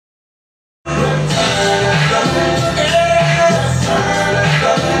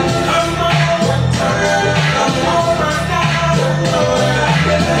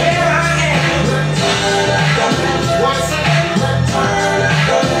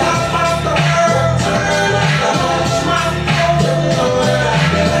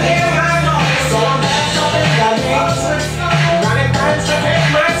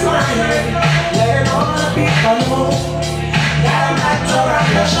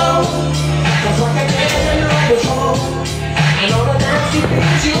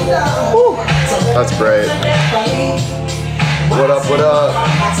That's great. What up, what up?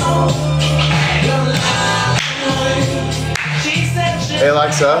 Hey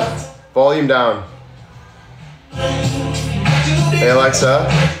Alexa, volume down. Hey Alexa,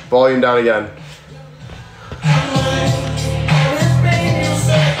 volume down again.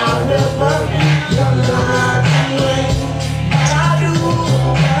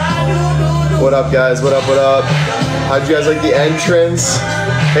 What up guys, what up, what up? How'd you guys like the entrance?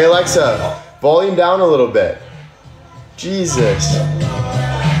 Hey Alexa, volume down a little bit. Jesus.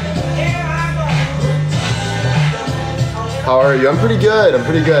 How are you? I'm pretty good, I'm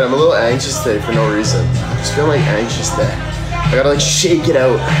pretty good. I'm a little anxious today for no reason. I just feel like anxious today. I gotta like shake it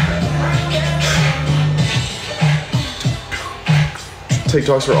out.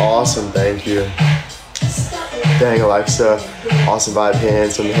 TikToks were awesome, thank you. Dang Alexa, awesome vibe, hey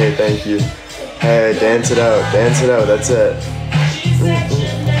handsome, hey thank you. Hey, dance it out, that's it.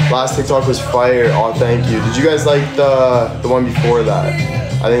 Last TikTok was fire, oh thank you. Did you guys like the one before that?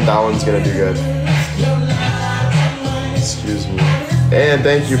 I think that one's gonna do good. Excuse me. And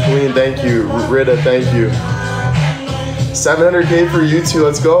thank you, Pauline, thank you. Rita, thank you. 700K for you two,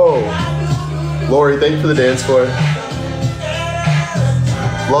 let's go. Lori, thank you for the dance floor.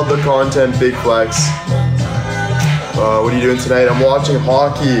 Love the content, big flex. What are you doing tonight? I'm watching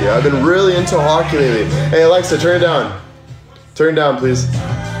hockey. I've been really into hockey lately. Hey Alexa, turn it down. Turn it down, please.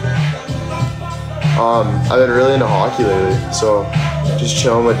 I've been really into hockey lately, so just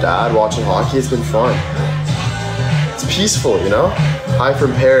chilling with dad, watching hockey. It's been fun. It's peaceful, you know? Hi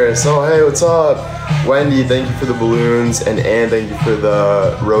from Paris. Oh, hey, what's up? Wendy, thank you for the balloons, and Anne, thank you for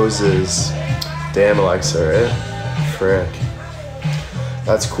the roses. Damn, Alexa, right? Frick.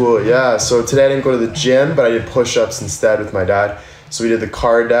 That's cool, yeah. So today I didn't go to the gym, but I did push-ups instead with my dad. So we did the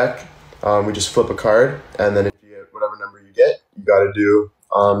card deck. We just flip a card, and then if you get whatever number you get, you gotta do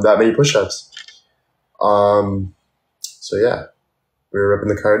that many push-ups. So yeah, we were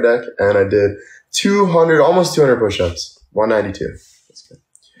ripping the card deck, and I did 200, almost 200 push-ups. 192, that's good.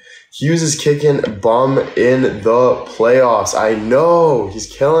 Hughes is kicking bum in the playoffs. I know, he's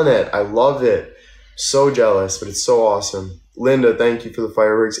killing it. I love it. So jealous, but it's so awesome. Linda, thank you for the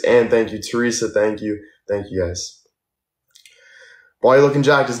fireworks, and thank you. Teresa, thank you. Thank you, guys. Why are you looking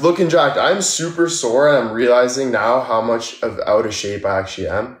jacked? It's looking jacked. I'm super sore, and I'm realizing now how much out of shape I actually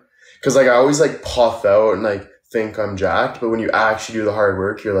am. Because like I always like puff out and like think I'm jacked, but when you actually do the hard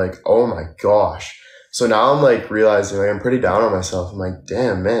work, you're like, oh my gosh. So now I'm like realizing like I'm pretty down on myself. I'm like,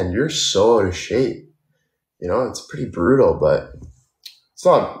 damn man, you're so out of shape. You know, it's pretty brutal, but it's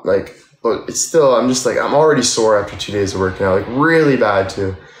not like, but it's still, I'm just like, I'm already sore after 2 days of working out, like really bad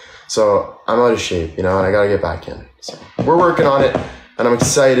too. So I'm out of shape, you know, and I gotta get back in. So we're working on it, and I'm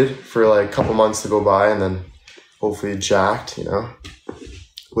excited for like a couple months to go by, and then hopefully jacked, you know.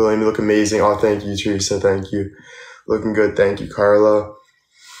 William, you look amazing. Oh, thank you, Teresa, thank you. Looking good, thank you, Carla.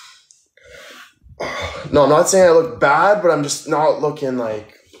 No, I'm not saying I look bad, but I'm just not looking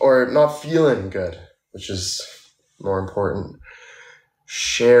like, or not feeling good, which is more important.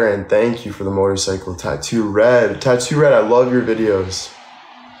 Sharon, thank you for the motorcycle. Tattoo Red, I love your videos.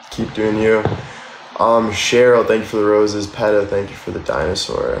 Keep doing you. Cheryl, thank you for the roses. Peta, thank you for the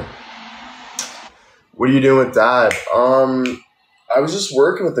dinosaur. What are you doing with Dad? I was just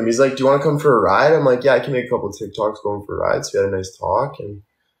working with him. He's like, do you want to come for a ride? I'm like, yeah, I can make a couple of TikToks going for rides. So we had a nice talk, and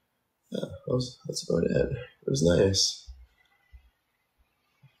yeah, that's about it. It was nice.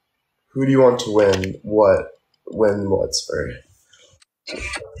 Who do you want to win? What? Win what, sorry.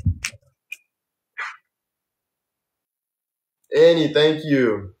 Annie, thank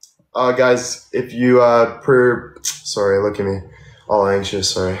you. Guys, if you, sorry, look at me. All anxious,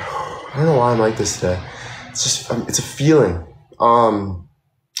 sorry. I don't know why I'm like this today. It's just, it's a feeling.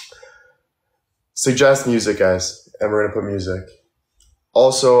 Suggest music, guys, and we're gonna put music.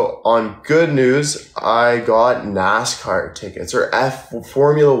 Also, on good news, I got NASCAR tickets, or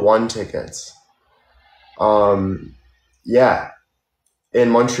Formula One tickets. Yeah, in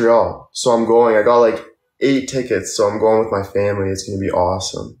Montreal. So I'm going, I got like 8 tickets, so I'm going with my family. It's gonna be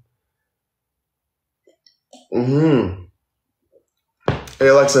awesome. Hey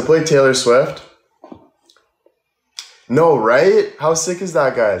Alexa, play Taylor Swift. No, right? How sick is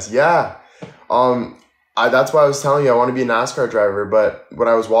that, guys? Yeah. That's why I was telling you I want to be a NASCAR driver, but when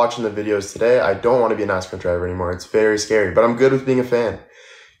I was watching the videos today, I don't want to be a NASCAR driver anymore. It's very scary, but I'm good with being a fan.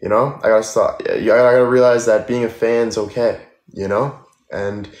 You know, I gotta realize that being a fan's okay, you know?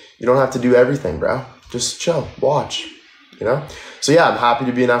 And you don't have to do everything, bro. Just chill, watch, you know? So yeah, I'm happy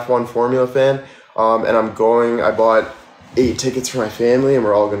to be an F1 Formula fan. And I'm going, I bought 8 tickets for my family, and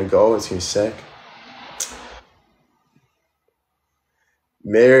we're all gonna go. It's gonna be sick.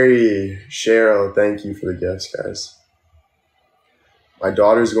 Mary, Cheryl, thank you for the gifts, guys. My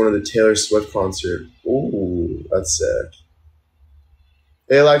daughter's going to the Taylor Swift concert. Ooh, that's sick.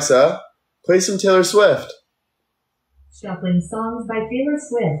 Hey, Alexa, play some Taylor Swift. Shuffling songs by Taylor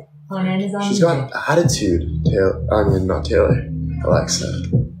Swift on Amazon. She's got attitude, not Taylor. Alexa.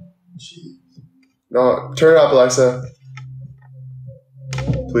 Jeez. No, turn it up, Alexa.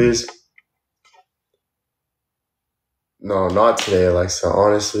 Please. No, not today, Alexa,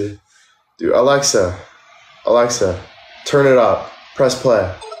 honestly. Dude, Alexa, turn it up. Press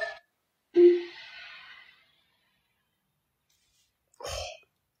play.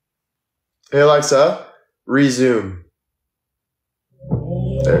 Hey, Alexa, resume.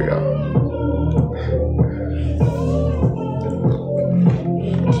 There you go.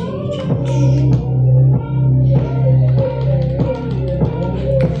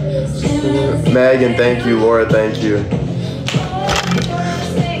 Megan, thank you. Laura, thank you.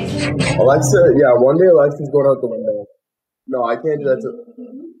 Alexa, yeah, one day Alexa's going out the window. No, I can't do that to...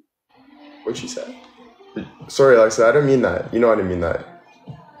 What'd she say? Sorry, Alexa, I didn't mean that. You know I didn't mean that.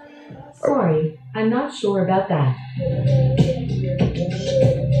 Sorry, I'm not sure about that.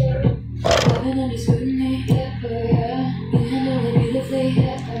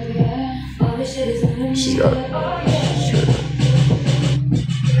 She's got it.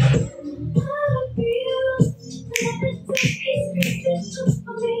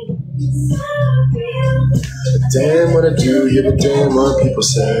 Damn what I do, give a damn what people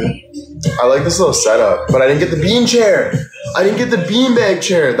say. I like this little setup, but I didn't get the bean chair. I didn't get the beanbag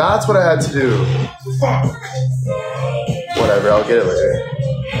chair. That's what I had to do. Fuck. Whatever, I'll get it later.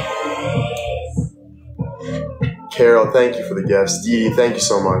 Carol, thank you for the gifts. Dee Dee, thank you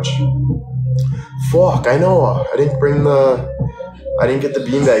so much. Fuck, I know. I didn't get the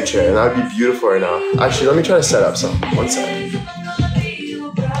beanbag chair, and that would be beautiful right now. Actually, let me try to set up some. One second.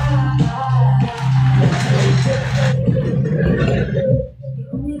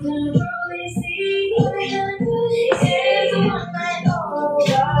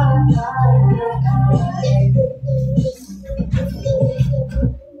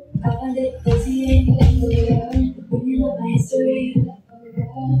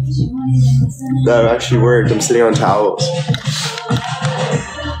 That actually worked. I'm sitting on towels.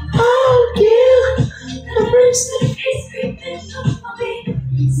 Oh, yeah.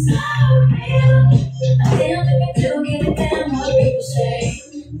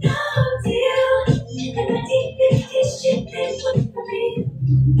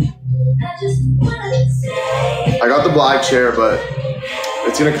 I got the black chair, but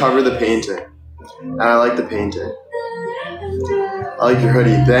it's gonna cover the painting. And I like the painting. I like your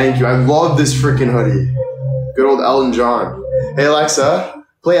hoodie. Thank you. I love this freaking hoodie. Good old Elton John. Hey, Alexa,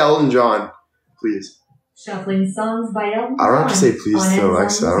 play Elton John, please. Shuffling songs by Elton John. I don't have to say please to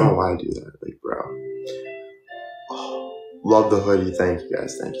Alexa. I don't know why I do that. Like, bro. Oh, love the hoodie. Thank you,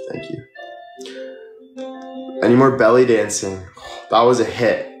 guys. Thank you. Any more belly dancing? That was a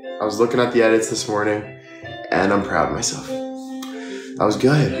hit. I was looking at the edits this morning, and I'm proud of myself. That was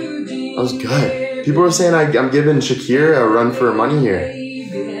good. People were saying I'm giving Shakira a run for her money here.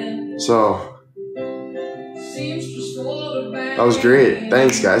 So, that was great.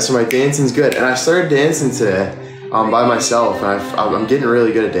 Thanks, guys. So my dancing's good. And I started dancing today by myself. And I'm getting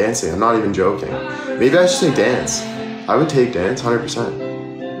really good at dancing. I'm not even joking. Maybe I should take dance. I would take dance, 100%.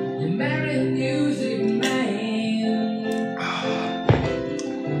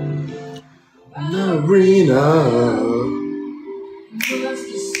 Marina.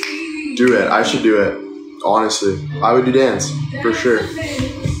 Do it. I should do it. Honestly. I would do dance. For sure.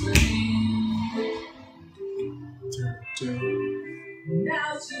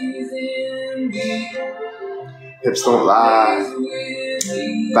 Hips don't lie.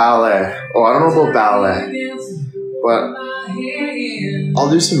 Ballet. Oh, I don't know about ballet. But I'll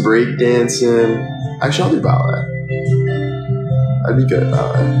do some break dancing. Actually, I'll do ballet. I'd be good at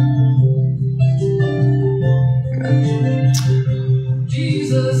ballet.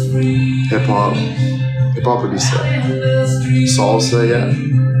 Hip hop would be sick. Salsa, yeah.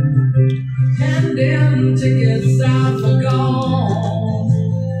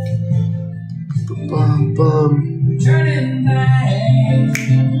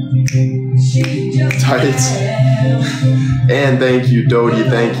 Tights. And thank you, Dodie.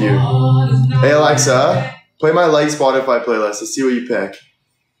 Thank you. Hey Alexa, play my like Spotify playlist. Let's see what you pick.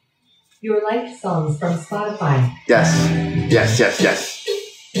 Your liked songs from Spotify. Yes.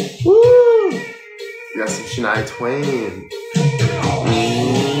 Woo! We got some Shania Twain.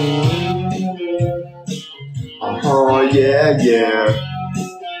 Oh, yeah.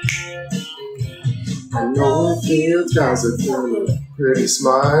 I know a few guys are feeling pretty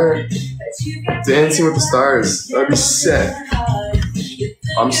smart. Dancing with the Stars. That'd be sick.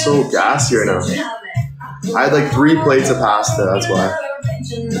 I'm so gassy right now. I had like 3 plates of pasta, that's why.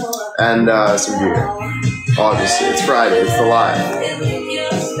 And some beer. Obviously, it's Friday, it's the live.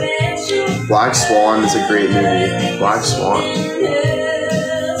 Black Swan is a great movie. Black Swan. Okay,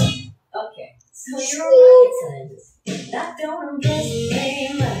 so you're a rocket scientist. That don't impress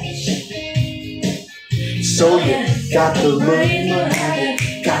me much. So you got the look,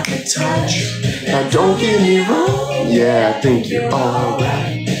 got the touch. Now don't get me wrong. Yeah, I think you're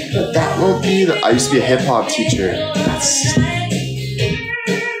alright. But that won't be the. I used to be a hip hop teacher.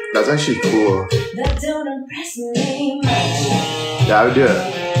 That's actually cool. That don't impress me much. Yeah, I would do it.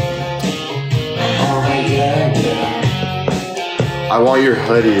 Oh yeah. I want your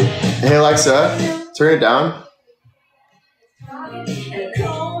hoodie. Hey Alexa, turn it down.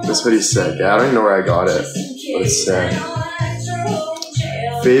 This hoodie's sick. Yeah, I don't even know where I got it, but it's sick.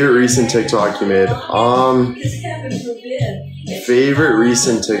 Favorite recent TikTok you made? Favorite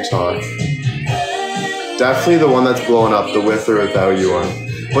recent TikTok? Definitely the one that's blowing up, the with or without you one.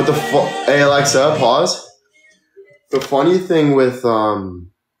 But hey Alexa, pause. The funny thing with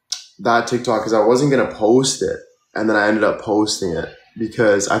that TikTok is I wasn't gonna post it, and then I ended up posting it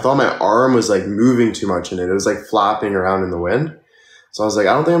because I thought my arm was like moving too much in it. It was like flapping around in the wind. So I was like,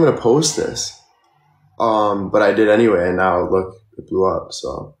 I don't think I'm gonna post this. But I did anyway, and now look, it blew up.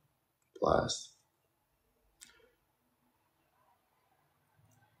 So blast.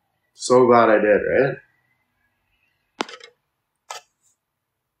 So glad I did, right?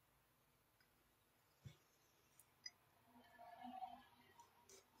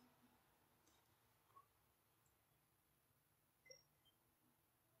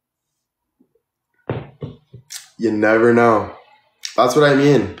 You never know. That's what I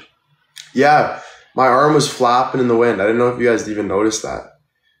mean. Yeah, my arm was flapping in the wind. I didn't know if you guys even noticed that.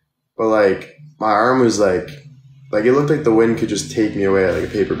 But like, my arm was like it looked like the wind could just take me away like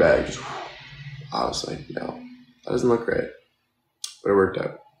a paper bag. Just, I was like, no, that doesn't look right. But it worked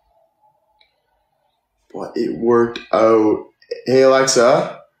out. But it worked out. Hey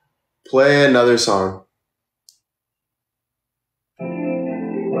Alexa, play another song.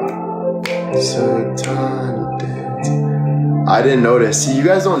 So tiny dance. I didn't notice. See, you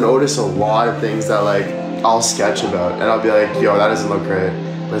guys don't notice a lot of things that like I'll sketch about, and I'll be like, "Yo, that doesn't look right."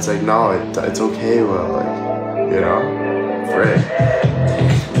 But it's like, no, it's okay. Well, like, you know, frick.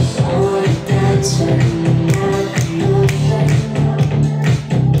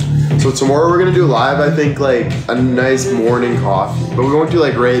 So tomorrow we're gonna do live. I think like a nice morning coffee, but we won't do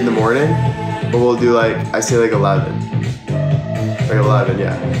like right in the morning. But we'll do like I say like 11, like 11,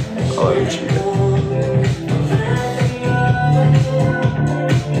 yeah, 11 should be good.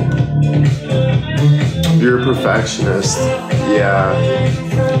 You're a perfectionist. Yeah.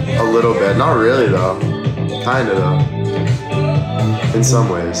 A little bit. Not really though. Kinda though. In some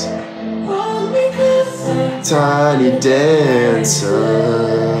ways. Tiny dancer.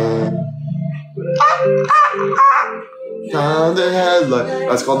 Found the headlight.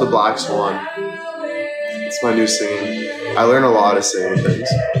 That's called the Black Swan. It's my new singing. I learn a lot of singing things.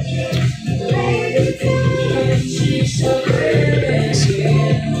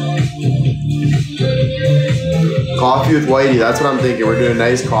 Coffee with Whitey, that's what I'm thinking. We're doing a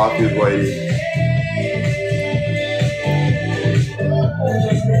nice coffee with Whitey.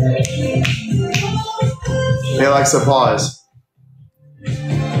 Hey Alexa, pause.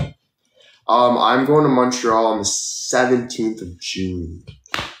 I'm going to Montreal on the 17th of June.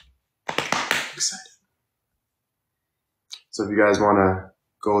 Excited. So if you guys want to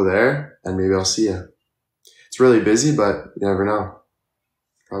go there, and maybe I'll see you. It's really busy, but you never know.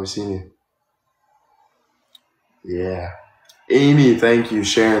 Probably see me. Yeah. Amy, thank you.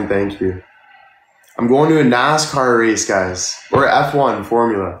 Sharon, thank you. I'm going to a NASCAR race, guys. Or F1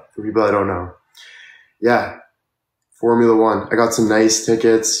 Formula, for people that don't know. Yeah. Formula 1. I got some nice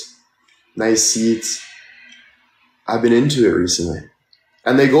tickets, nice seats. I've been into it recently.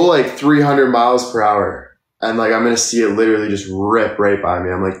 And they go like 300 miles per hour. And like I'm going to see it literally just rip right by me.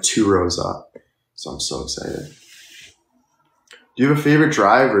 I'm like 2 rows up. So I'm so excited. Do you have a favorite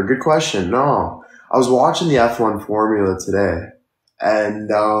driver? Good question. No. I was watching the F1 Formula today, and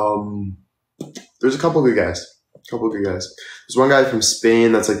there's a couple good guys. There's one guy from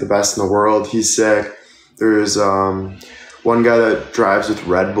Spain that's like the best in the world. He's sick. There's one guy that drives with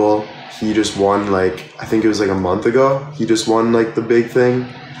Red Bull. He just won like, I think it was like a month ago. He just won like the big thing.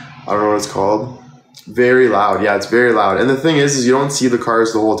 I don't know what it's called. Very loud. Yeah, it's very loud. And the thing is you don't see the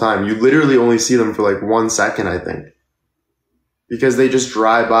cars the whole time. You literally only see them for like 1 second, I think. Because they just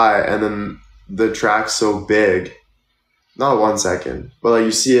drive by and then the track's so big. Not 1 second, but like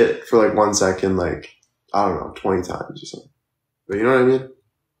you see it for like 1 second, like, I don't know, 20 times or something. But you know what I mean?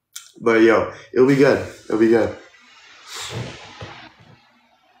 But yo, it'll be good. It'll be good.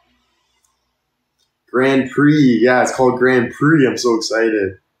 Grand Prix. Yeah, it's called Grand Prix. I'm so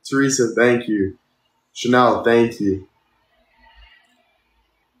excited. Teresa, thank you. Chanel, thank you.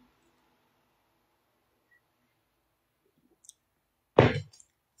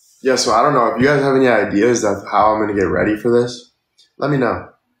 Yeah, so I don't know. If you guys have any ideas of how I'm going to get ready for this, let me know.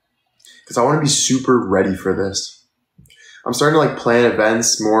 Because I want to be super ready for this. I'm starting to like plan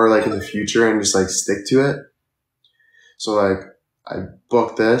events more like in the future and just like stick to it. So like I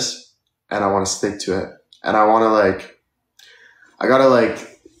booked this and I want to stick to it. And I want to like, I got to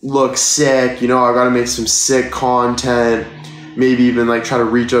like look sick, you know, I got to make some sick content. Maybe even like try to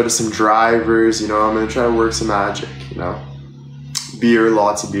reach out to some drivers, you know, I'm going to try to work some magic, you know. Beer,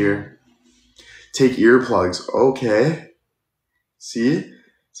 lots of beer. Take earplugs. Okay. See?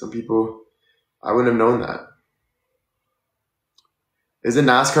 Some people, I wouldn't have known that. Is it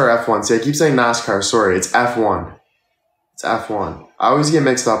NASCAR F1? See, I keep saying NASCAR. Sorry, it's F1. It's F1. I always get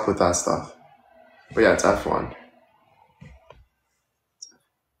mixed up with that stuff. But yeah, it's F1.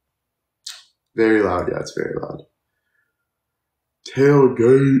 Very loud. Yeah, it's very loud.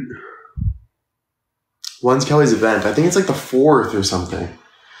 Tailgate. When's Kelly's event? I think it's like the 4th or something.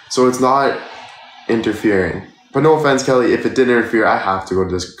 So it's not interfering. But no offense, Kelly. If it did interfere, I have to go to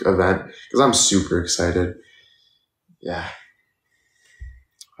this event because I'm super excited. Yeah.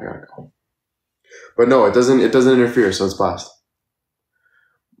 I gotta go. But no, it doesn't interfere, so it's blast.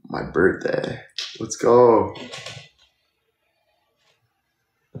 My birthday. Let's go.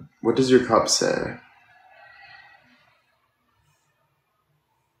 What does your cup say?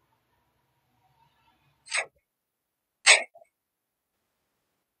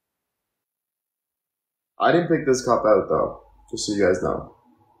 I didn't pick this cup out though, just so you guys know.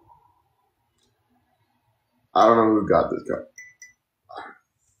 I don't know who got this cup.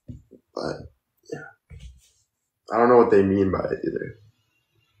 But yeah. I don't know what they mean by it either.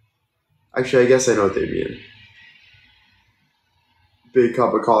 Actually, I guess I know what they mean. Big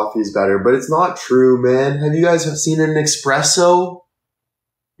cup of coffee is better, but it's not true, man. Have you guys seen an espresso?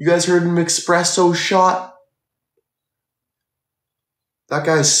 You guys heard an espresso shot? That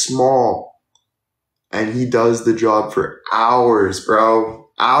guy's small. And he does the job for hours, bro.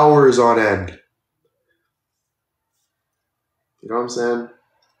 Hours on end. You know what I'm saying?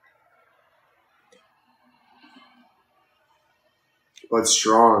 But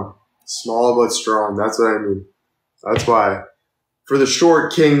strong. Small but strong. That's what I mean. That's why. For the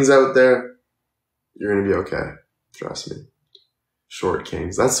short kings out there, you're going to be okay. Trust me. Short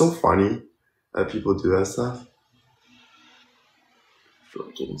kings. That's so funny that people do that stuff.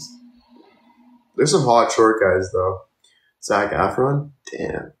 Short kings. There's some hot short guys, though. Zac Efron?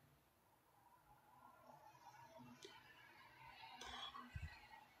 Damn.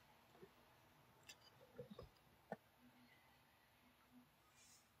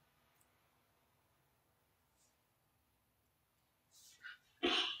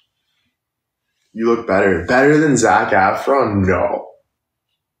 You look better. Better than Zac Efron? No.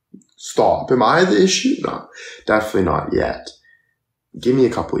 Stop. Am I the issue? No. Definitely not yet. Give me a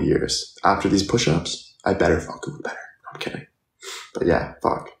couple of years. After these push-ups, I better fucking look better. I'm kidding. But yeah,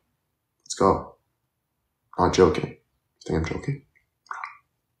 fuck. Let's go. Not joking. You think I'm joking?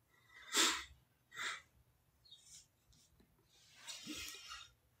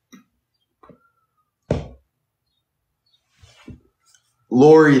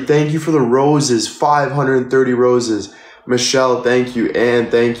 Lori, thank you for the roses. 530 roses. Michelle, thank you. And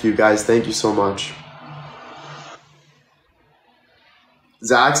thank you, guys. Thank you so much.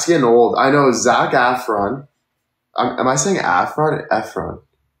 Zach's getting old. I know. Zac Efron. Am I saying Efron? Efron.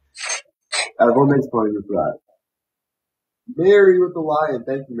 Everyone makes fun of you for that. Mary with the lion.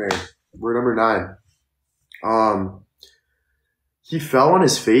 Thank you, Mary. We're number 9. He fell on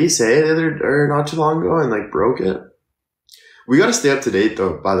his face, not too long ago and like broke it. We gotta stay up to date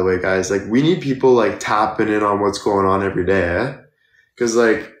though, by the way, guys. Like we need people like tapping in on what's going on every day, eh? Cause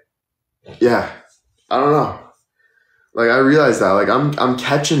like, yeah, I don't know. Like I realize that like I'm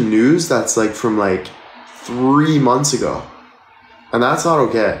catching news that's like from like 3 months ago. And that's not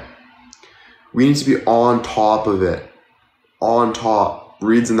okay. We need to be on top of it. On top.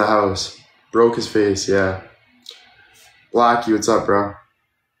 Reed's in the house. Broke his face, yeah. Blackie, what's up, bro?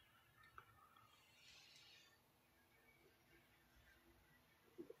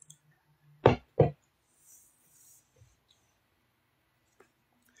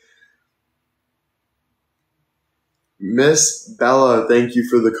 Miss Bella, thank you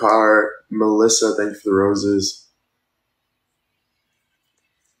for the car. Melissa, thank you for the roses.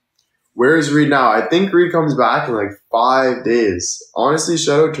 Where is Reed now? I think Reed comes back in like 5 days. Honestly,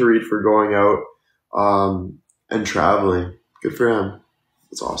 shout out to Reed for going out and traveling. Good for him.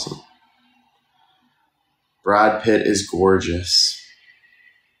 That's awesome. Brad Pitt is gorgeous.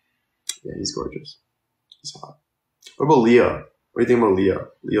 Yeah, he's gorgeous. He's hot. What about Leo? What do you think about Leo?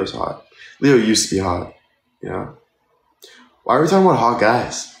 Leo's hot. Leo used to be hot. Yeah. Why are we talking about hot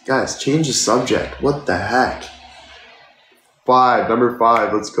guys? Guys, change the subject. What the heck? Number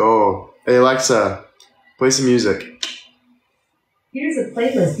 5, let's go. Hey Alexa, play some music. Here's a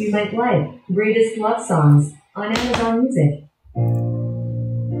playlist you might like. Greatest love songs on Amazon Music.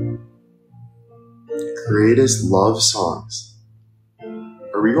 Greatest love songs.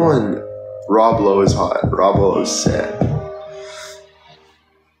 Are we going Rob Lowe is hot? Rob Lowe is sad.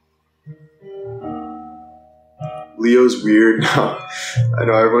 Leo's weird now. I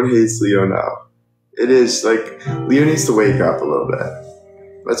know everyone hates Leo now. It is like Leo needs to wake up a little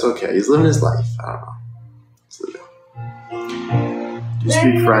bit. That's okay. He's living his life. I don't know. It's Leo. Do you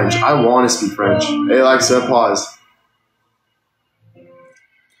speak French? I want to speak French. Hey Alexa, pause.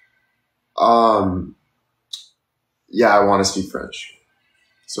 Yeah, I want to speak French.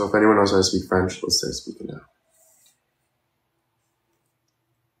 So if anyone knows how to speak French, let's start speaking now.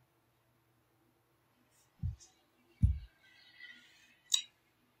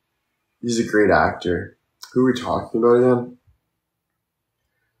 He's a great actor. Who are we talking about again?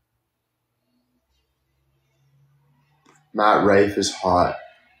 Matt Rife is hot.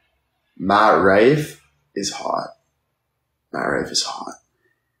 Matt Rife is hot. Matt Rife is hot.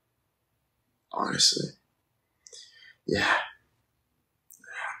 Honestly. Yeah.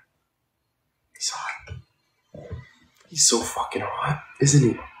 He's hot. He's so fucking hot, isn't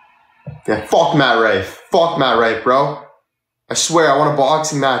he? Yeah, fuck Matt Rife. Fuck Matt Rife, bro. I swear, I want a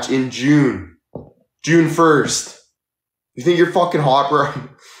boxing match in June. June 1st. You think you're fucking hot, bro?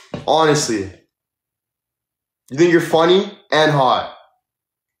 Honestly. You think you're funny and hot?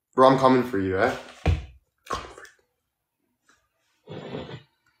 Bro, I'm coming for you, eh?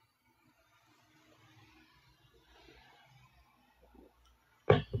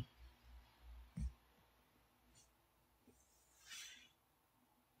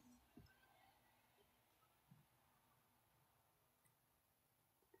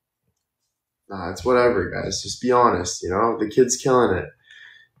 Nah, it's whatever, guys. Just be honest, you know? The kid's killing it.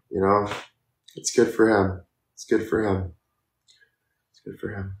 You know? It's good for him. It's good for him. It's good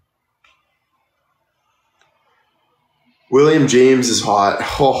for him. William James is hot.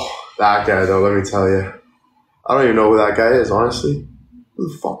 Oh, that guy, though, let me tell you. I don't even know who that guy is, honestly. Who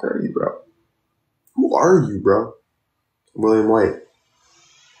the fuck are you, bro? Who are you, bro? I'm William White.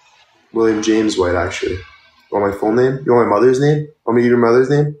 William James White, actually. You want my full name? You want my mother's name? Want me to give your mother's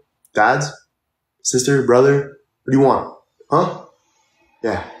name? Dad's? Sister? Brother? What do you want? Huh?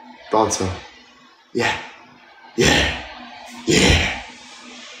 Yeah. Thought so. Yeah. Yeah. Yeah.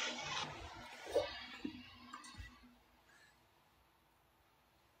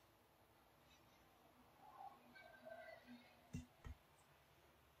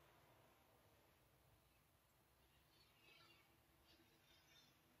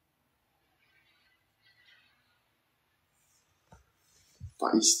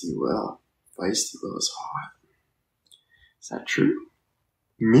 Feisty Will. Feisty Will is hot. Is that true?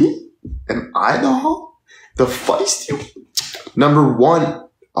 Me? Am I the hot? The feisty number 1.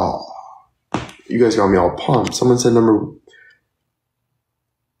 Oh, you guys got me all pumped. Someone said over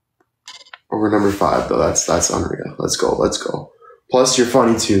number 5 though. That's unreal. Let's go. Plus you're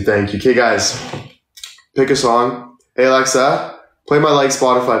funny too. Thank you. Okay, guys, pick a song. Hey Alexa, play my like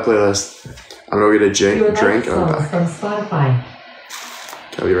Spotify playlist. I'm gonna get a drink and I'm back. From Spotify.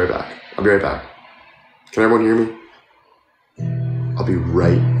 Okay, I'll be right back. Can everyone hear me? I'll be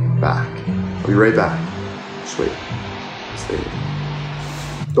right back. Just wait. Stay here.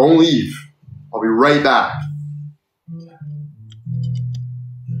 Don't leave. I'll be right back.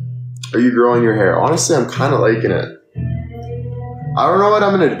 Are you growing your hair? Honestly, I'm kind of liking it. I don't know what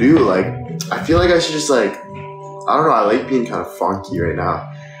I'm gonna do. Like, I feel like I should just I don't know. I like being kind of funky right now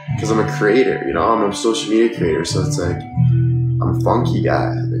because I'm a creator. You know, I'm a social media creator, so it's like I'm a funky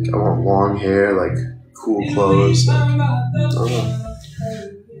guy. Like, I want long hair, like cool clothes. Like, I don't know.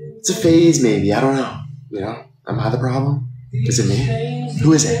 It's a phase, maybe. I don't know. You know, am I the problem? Is it me?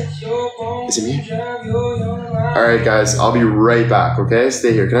 Who is it? Is it me? All right, guys. I'll be right back. Okay,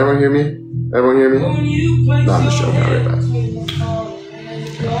 stay here. Can everyone hear me? Everyone hear me? No, I'm just joking. I'll be right back.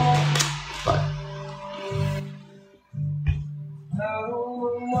 Bye.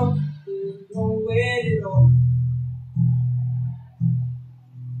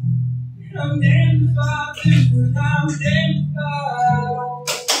 I'm damned if I do, and I'm damned if I don't.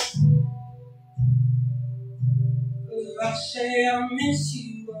 'Cause if I say I miss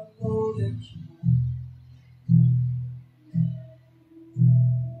you, I know that you won't.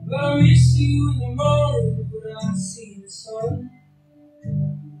 But I miss you in the morning when I see the sun.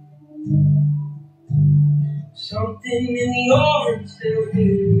 Something in the orange tells me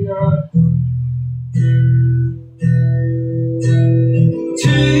you're not. To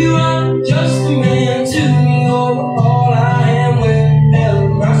you, I'm just a man. To me, you're all I am. Where the hell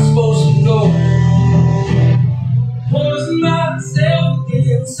am I supposed to go? Poison myself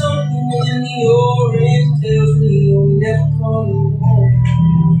again. Something in the orange tells me you're never coming home.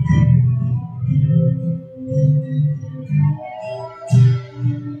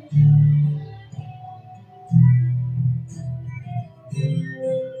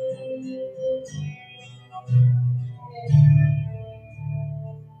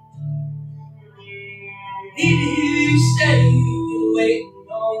 Need to hear you say you've been waiting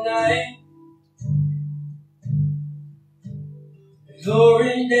all night.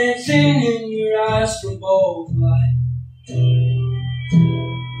 Glory dancing in your eyes for bold light.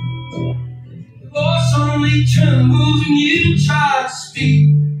 Your voice only trembles when you try to speak.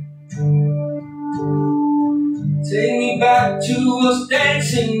 Take me back to us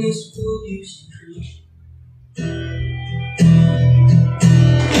dancing this fool used to creep.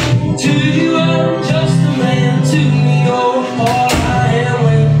 To you, I'm just a man. To me, you're all I am.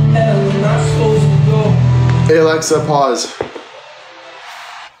 Where the hell am I supposed to go? Hey Alexa, pause.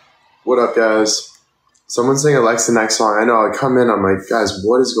 What up, guys? Someone's saying Alexa next song. I know, I come in, I'm like, guys,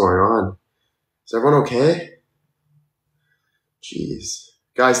 what is going on? Is everyone okay? Jeez.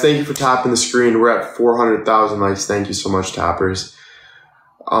 Guys, thank you for tapping the screen. We're at 400,000 likes. Thank you so much, tappers.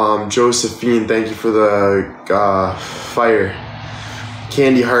 Josephine, thank you for the fire.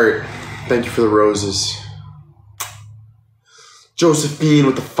 Candy Heart, thank you for the roses. Josephine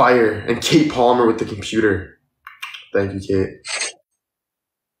with the fire. And Kate Palmer with the computer. Thank you, Kate.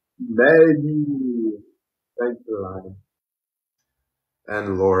 Maggie, thank you for the line.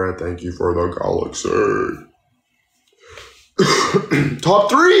 And Laura, thank you for the galaxy.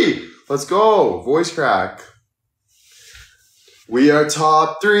 Top 3! Let's go. Voice crack. We are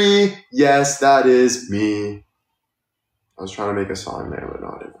top 3. Yes, that is me. I was trying to make a song there, but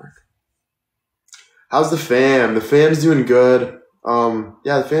no, it didn't work. How's the fam? The fam's doing good.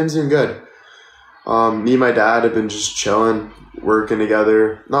 Yeah, the fam's doing good. Me and my dad have been just chilling, working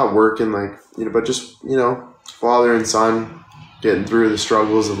together. Not working like, but just, father and son, getting through the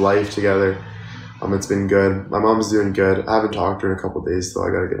struggles of life together. It's been good. My mom's doing good. I haven't talked to her in a couple of days, though. I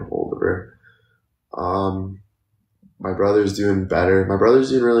gotta get a hold of her. My brother's doing better. My brother's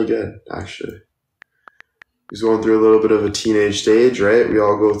doing really good, actually. He's going through a little bit of a teenage stage, right? We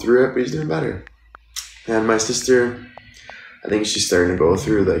all go through it, but he's doing better. And my sister, I think she's starting to go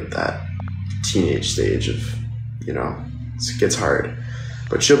through like that teenage stage of, it gets hard.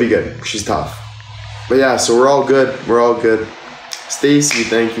 But she'll be good. She's tough. But yeah, so we're all good. We're all good. Stacy,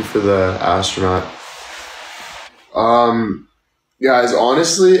 thank you for the astronaut. Guys,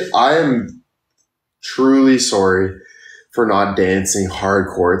 honestly, I am truly sorry for not dancing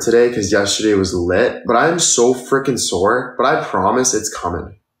hardcore today because yesterday was lit. But I'm so freaking sore. But I promise it's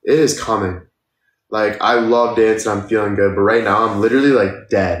coming. It is coming. Like, I love dancing. I'm feeling good. But right now, I'm literally like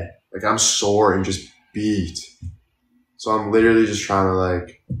dead. Like, I'm sore and just beat. So I'm literally just trying to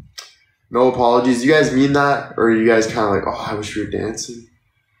like... No apologies. You guys mean that? Or are you guys kind of like, oh, I wish we were dancing?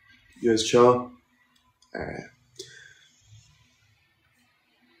 You guys chill? Alright.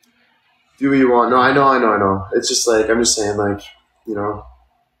 Do what you want. No, I know. It's just like, I'm just saying like,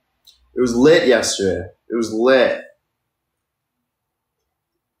 it was lit yesterday. It was lit.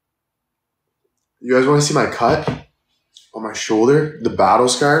 You guys want to see my cut on my shoulder? The battle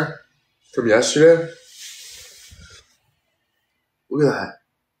scar from yesterday? Look at that.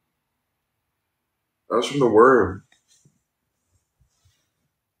 That was from the worm.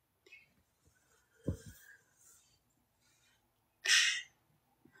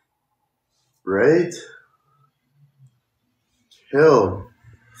 Right? Chill.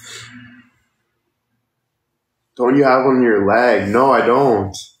 Don't you have one in your leg? No, I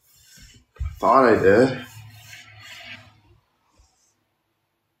don't. Thought I did.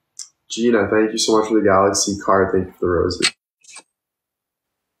 Gina, thank you so much for the Galaxy card. Thank you for the roses.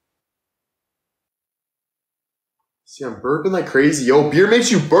 See, I'm burping like crazy. Yo, beer makes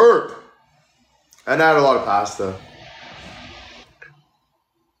you burp. And I had a lot of pasta.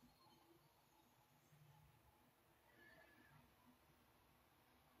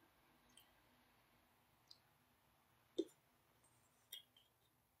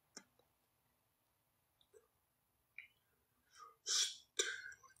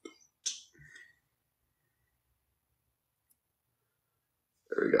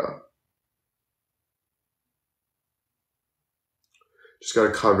 we go. Just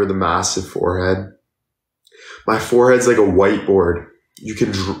gotta cover the massive forehead. My forehead's like a whiteboard. You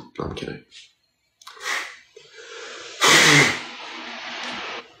can no, I'm kidding.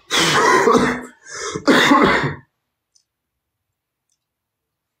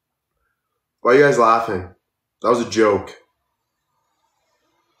 Why are you guys laughing? That was a joke.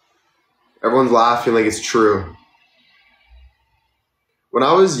 Everyone's laughing like it's true. When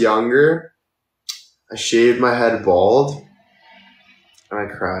I was younger, I shaved my head bald and I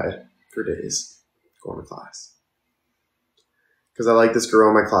cried for days going to class. Because I liked this girl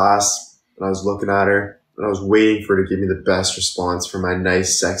in my class and I was looking at her and I was waiting for her to give me the best response for my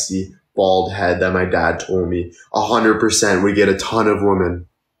nice, sexy, bald head that my dad told me 100% would get a ton of women.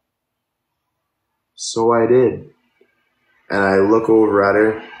 So I did. And I look over at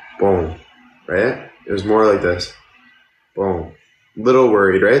her, boom, right? It was more like this. Boom. Little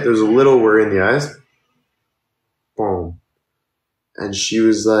worried, right? There's a little worry in the eyes. Boom. And she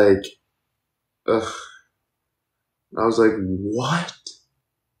was like, ugh. I was like, what?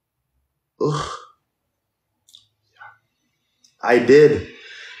 Ugh. I did.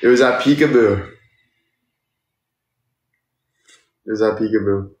 It was at Peekaboo.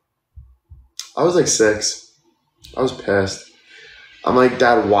 I was like 6. I was pissed. I'm like,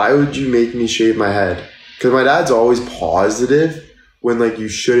 Dad, why would you make me shave my head? Because my dad's always positive when, like, you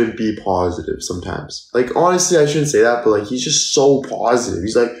shouldn't be positive sometimes. Like, honestly, I shouldn't say that, but, like, he's just so positive.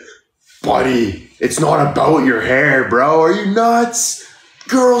 He's like, buddy, it's not about your hair, bro. Are you nuts?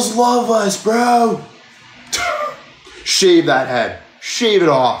 Girls love us, bro. Shave that head. Shave it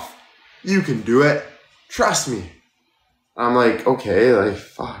off. You can do it. Trust me. I'm like, okay, like,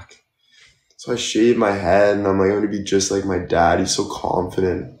 fuck. So I shaved my head, and I'm like, I'm gonna be just like my dad. He's so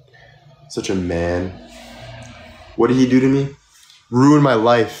confident. Such a man. What did he do to me? Ruined my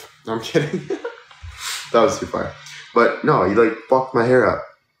life. No, I'm kidding. That was too far. But no, he like fucked my hair up.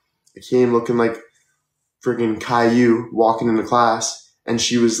 I came looking like freaking Caillou walking into class, and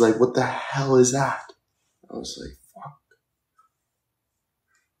she was like, what the hell is that? I was like, fuck.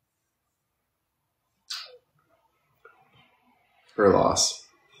 Her loss.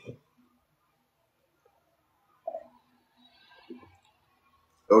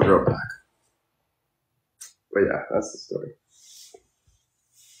 It'll grow back. But yeah, that's the story.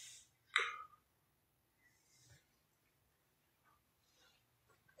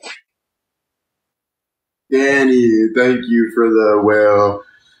 Danny, thank you for the whale.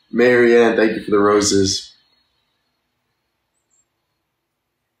 Marianne, thank you for the roses.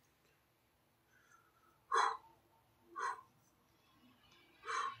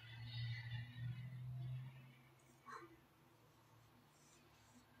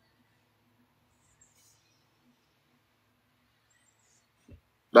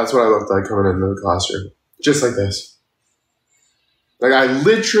 That's what I looked like coming into the classroom. Just like this. Like, I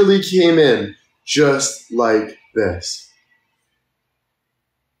literally came in just like this.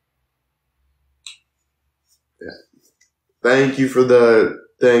 Yeah. Thank you for the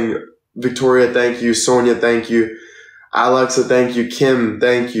thing. Victoria, thank you. Sonia, thank you. Alexa, thank you. Kim,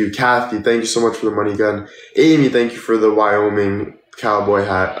 thank you. Kathy, thank you so much for the money gun. Amy, thank you for the Wyoming cowboy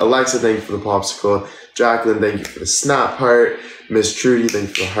hat. Alexa, thank you for the popsicle. Jacqueline, thank you for the snap heart. Miss Trudy, thank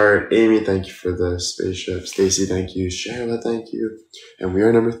you for the heart. Amy, thank you for the spaceship. Stacy, thank you. Shayla, thank you. And we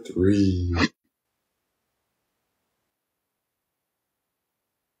are number 3.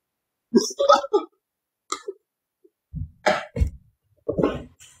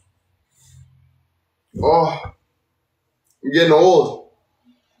 Oh, I'm getting old.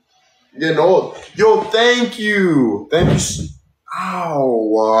 Yo, thank you.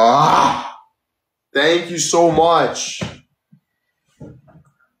 Ow. Thank you so much.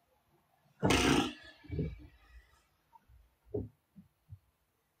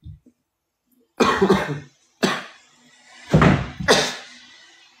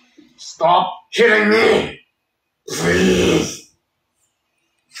 Stop hitting me, please.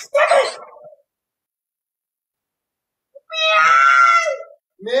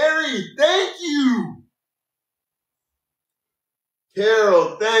 Mary, thank you.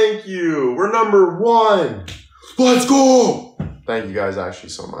 Carol, thank you. We're number 1. Let's go. Thank you guys actually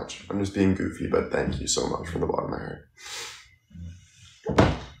so much. I'm just being goofy, but thank you so much from the bottom of my heart.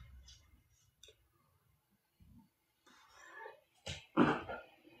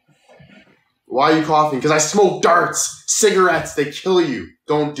 Why are you coughing? Because I smoke darts. Cigarettes, they kill you.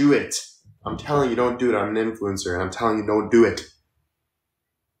 Don't do it. I'm telling you, don't do it. I'm an influencer, and I'm telling you, don't do it.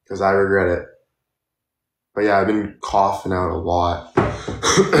 Because I regret it. But yeah, I've been coughing out a lot.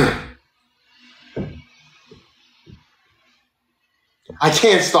 I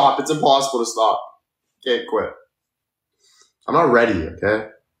can't stop. It's impossible to stop. Can't quit. I'm not ready, okay?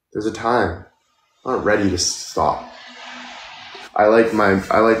 There's a time. I'm not ready to stop. I like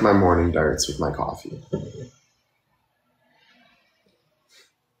my morning darts with my coffee.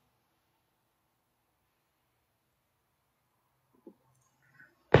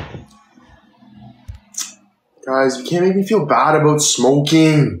 Guys, you can't make me feel bad about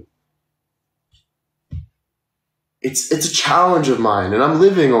smoking. It's a challenge of mine, and I'm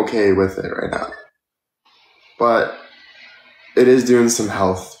living okay with it right now. But it is doing some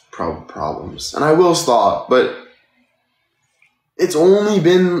health problems, and I will stop. But it's only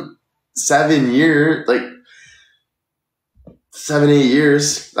been 7 years, like 7, 8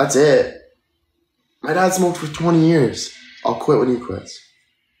 years. That's it. My dad smoked for 20 years. I'll quit when he quits.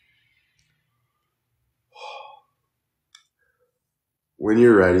 When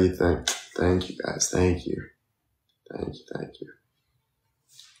you're ready, thank you guys. Thank you. Thank you, thank you.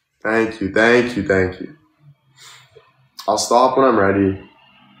 Thank you, thank you, thank you. I'll stop when I'm ready.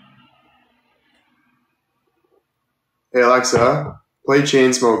 Hey Alexa, play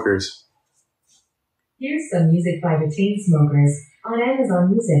Chainsmokers. Here's some music by the Chainsmokers on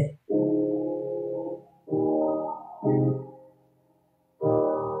Amazon Music.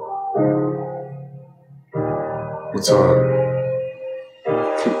 What's on?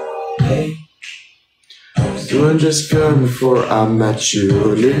 Doing just good before I met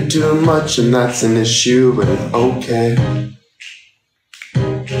you. Didn't do much and that's an issue, but it's okay.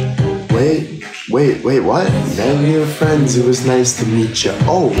 Wait, what? Then we were friends, it was nice to meet you.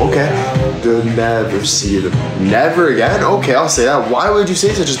 Oh, okay. Good, never see them. Never again? Okay, I'll say that. Why would you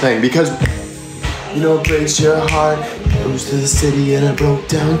say such a thing? Because, you know, it breaks your heart. Goes to the city in a broke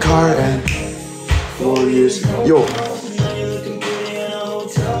down car and 4 years. Yo.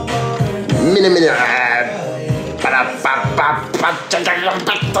 Minute.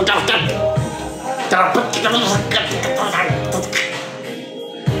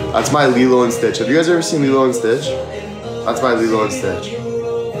 That's my Lilo and Stitch. Have you guys ever seen Lilo and Stitch? That's my Lilo and Stitch.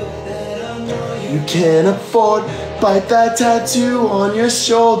 You can't afford, bite that tattoo on your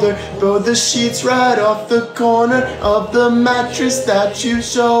shoulder. Throw the sheets right off the corner of the mattress that you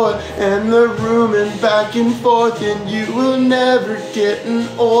show her. And the room and back and forth, and you will never getting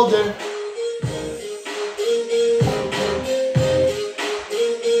older.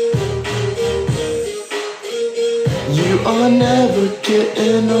 You are never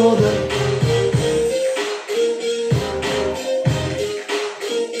getting older.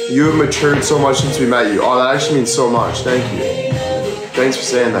 You have matured so much since we met you. Oh, that actually means so much. Thank you. Thanks for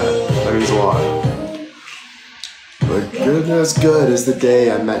saying that. That means a lot. But good as good as the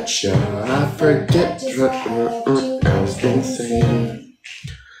day I met you. I forget everything.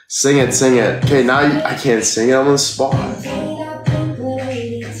 Sing it. Okay, now I can't sing it. I'm on the spot.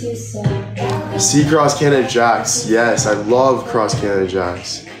 See Cross Canada Jax. Yes, I love Cross Canada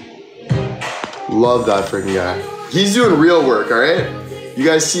Jax. Love that freaking guy. He's doing real work, alright? You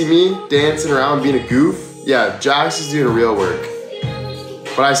guys see me dancing around being a goof? Yeah, Jax is doing real work.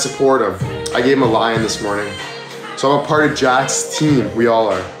 But I support him. I gave him a lion this morning. So I'm a part of Jax's team. We all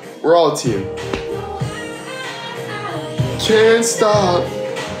are. We're all a team. Can't stop.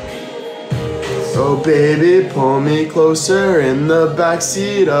 Oh baby, pull me closer in the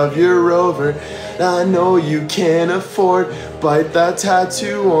backseat of your Rover. I know you can't afford, bite that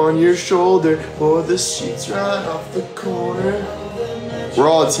tattoo on your shoulder. Pour the sheets right off the corner. We're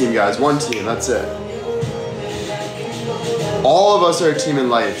all a team, guys. One team, that's it. All of us are a team in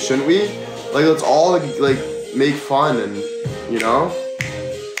life, shouldn't we? Like, let's all like make fun and, you know?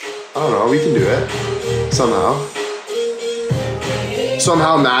 I don't know, we can do it. Somehow.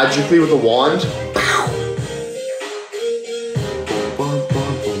 Somehow magically with a wand.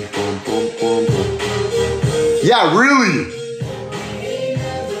 Yeah, really?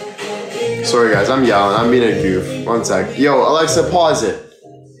 Sorry guys, I'm yelling. I'm being a goof. One sec. Yo, Alexa, pause it.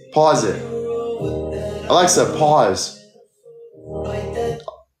 Pause it. Alexa, pause. Okay,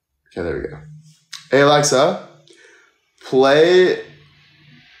 there we go. Hey Alexa, play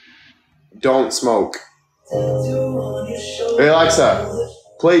Don't Smoke. Hey Alexa,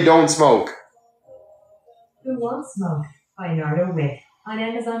 play Don't Smoke. Who Won't Smoke by Nardo Wick on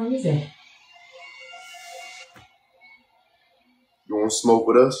Amazon Music. You want to smoke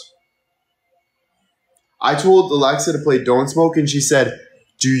with us? I told Alexa to play Don't Smoke and she said,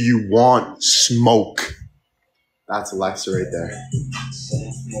 do you want smoke? That's Alexa right there.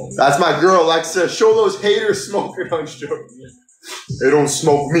 That's my girl, Alexa. Show those haters smoking. I'm joking. They don't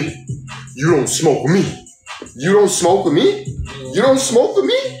smoke me. You don't smoke with me. You don't smoke with me? You don't smoke with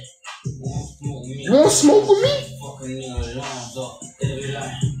me? You won't smoke with me?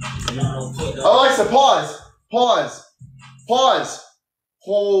 Alexa, pause.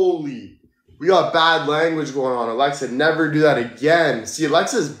 Holy, we got bad language going on. Alexa, never do that again. See,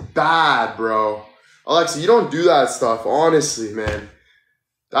 Alexa's bad, bro. Alexa, you don't do that stuff, honestly, man.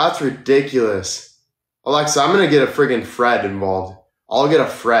 That's ridiculous. Alexa, I'm gonna get a friggin' Fred involved. I'll get a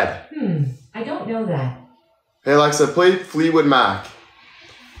Fred. I don't know that. Hey, Alexa, play Fleetwood Mac.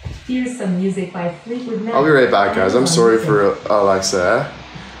 Here's some music by Fleetwood Mac. I'll be right back, guys. I'm sorry for Alexa.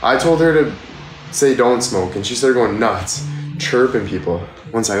 I told her to say don't smoke, and she started going nuts, chirping people.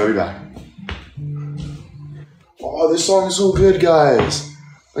 One sec, I'll be back. Oh, this song is so good, guys.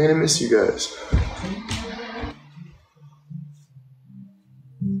 I'm gonna miss you guys.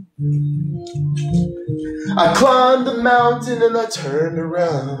 I climbed the mountain and I turned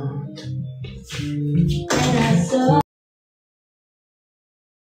around. And I saw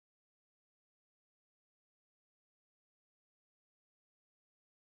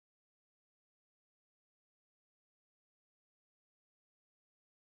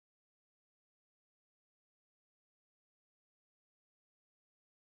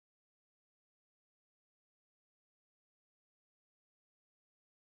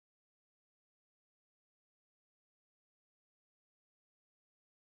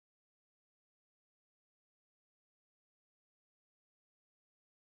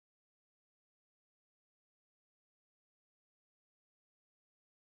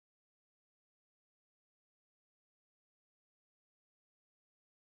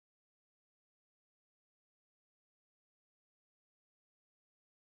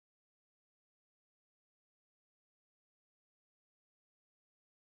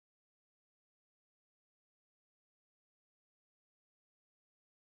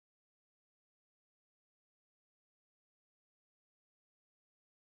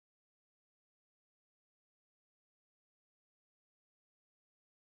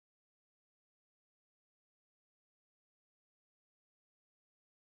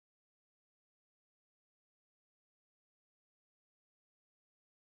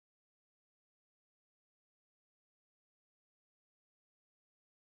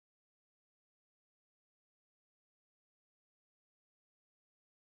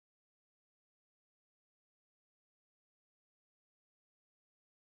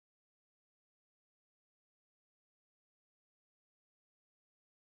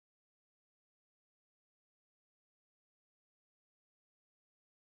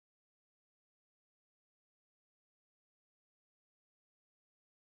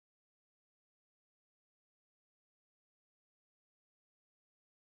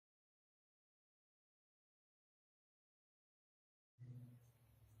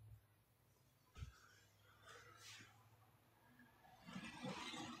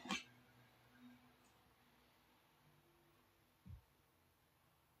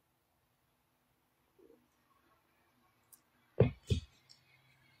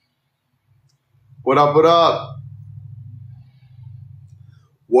What up, what up?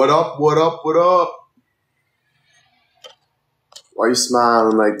 What up, what up, what up? Why are you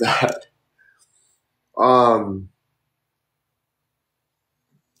smiling like that?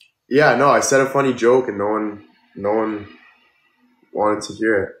 Yeah, no, I said a funny joke and no one wanted to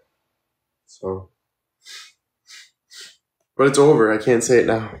hear it. So, but it's over. I can't say it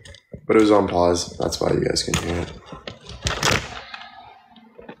now. But it was on pause. That's why you guys can hear it.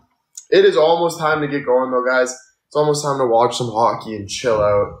 It is almost time to get going though, guys. It's almost time to watch some hockey and chill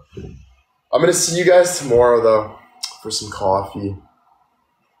out. I'm gonna see you guys tomorrow though for some coffee.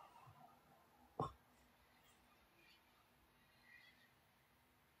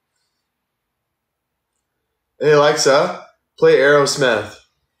 Hey Alexa, play Aerosmith.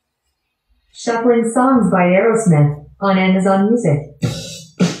 Shuffling songs by Aerosmith on Amazon Music.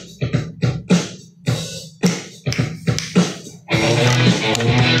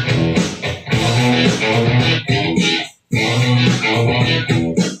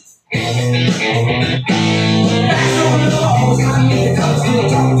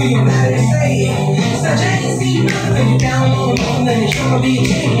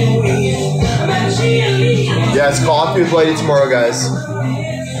 Yes, coffee with Whitey tomorrow, guys.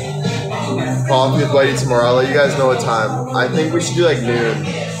 Coffee with Whitey tomorrow. I'll let you guys know what time. I think we should do like noon.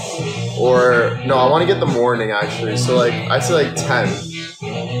 Or, no, I want to get the morning actually. So like, I'd say like 10.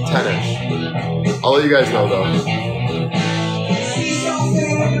 10-ish. I'll let you guys know though.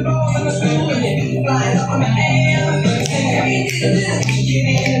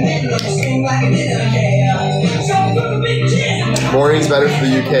 Morning's better for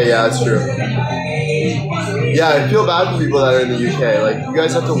the UK, yeah, that's true. Yeah, I feel bad for people that are in the UK. Like, you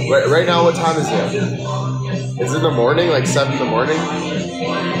guys have to, right now, what time is it? Is it in the morning, like 7 in the morning?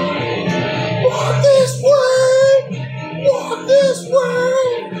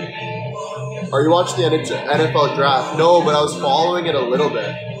 Are you watching the NFL draft? No, but I was following it a little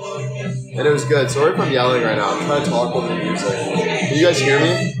bit. And it was good. Sorry if I'm yelling right now. I'm trying to talk over the music. Can you guys hear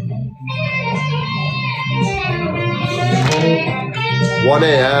me? 1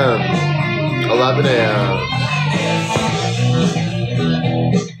 a.m. 11 a.m.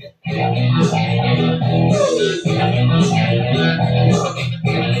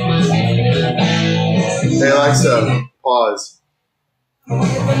 Hey Alexa, pause.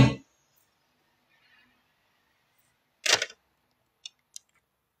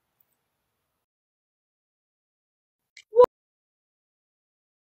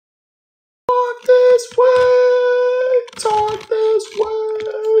 Talk this way. Talk this way.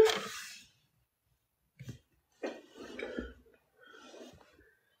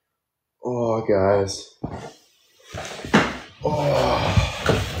 Oh, guys.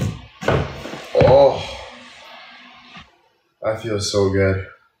 Oh. That feels so good.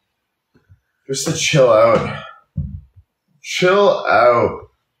 Just to chill out. Chill out.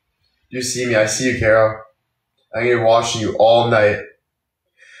 You see me. I see you, Carol. I'm going to be watching you all night.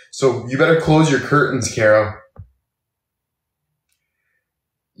 So you better close your curtains, Carol.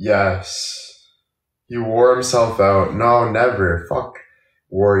 Yes. He wore himself out. No, never. Fuck.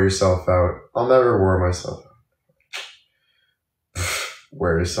 Wore yourself out. I'll never wear myself out.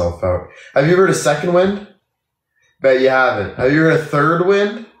 Wear yourself out. Have you heard a second wind? Bet you haven't. Have you heard a third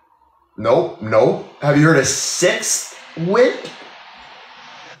wind? Nope. Have you heard a sixth wind?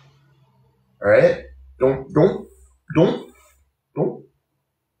 Alright? Don't. Alright?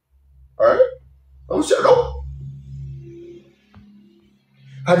 Don't.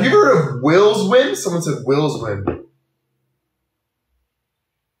 Have you heard of Will's wind? Someone said Will's wind.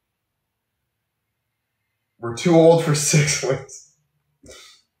 We're too old for six winds.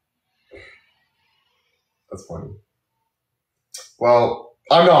 That's funny. Well,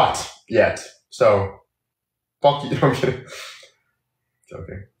 I'm not yet. So, fuck you. No, I'm kidding.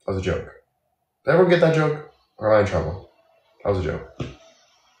 Joking. That was a joke. Did everyone get that joke? Or am I in trouble? That was a joke.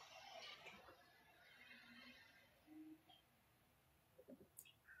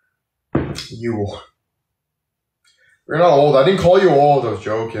 You. You're not old. I didn't call you old. I was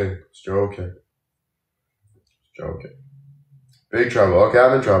joking. Joking. Big trouble. Okay,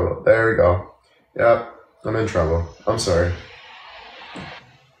 I'm in trouble. There we go. Yep, I'm in trouble. I'm sorry.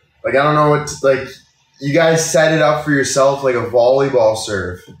 Like, I don't know what, like, you guys set it up for yourself like a volleyball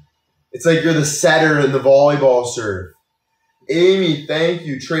serve. It's like you're the setter in the volleyball serve. Amy, thank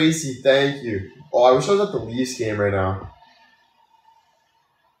you. Tracy, thank you. Oh, I wish I was at the Leafs game right now.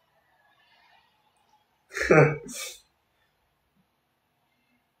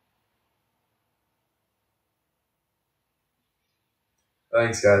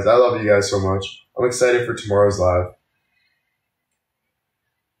 Thanks, guys. I love you guys so much. I'm excited for tomorrow's live.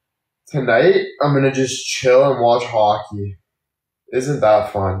 Tonight, I'm going to just chill and watch hockey. Isn't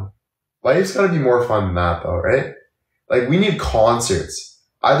that fun? Life's got to be more fun than that, though, right? Like, we need concerts.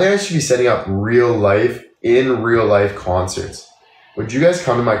 I think I should be setting up real life concerts. Would you guys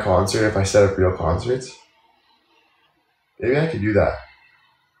come to my concert if I set up real concerts? Maybe I could do that.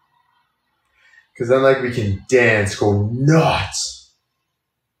 Because then, like, we can dance, go nuts.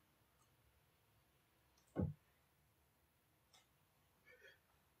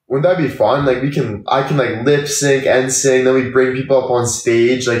 Wouldn't that be fun? Like, I can like lip sync and sing, then we bring people up on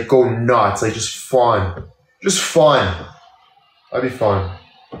stage, like go nuts, like just fun. That'd be fun.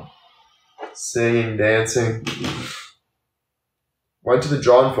 Singing, dancing. Went to the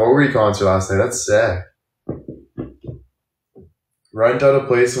John Fogerty concert last night. That's sick. Rent out a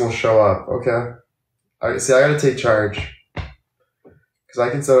place and we'll show up. Okay. I gotta take charge. Because I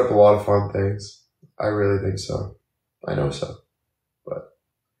can set up a lot of fun things. I really think so. I know so. But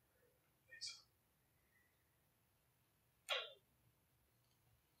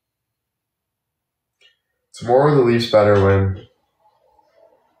tomorrow the Leafs better win.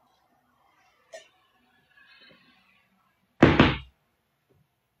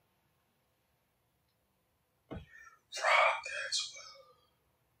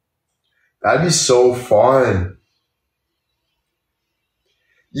 That'd be so fun.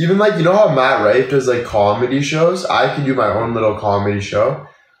 Even like, you know how Matt Rife does like comedy shows? I can do my own little comedy show.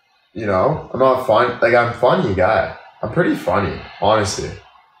 You know? I'm not fun. Like, I'm a funny guy. I'm pretty funny, honestly.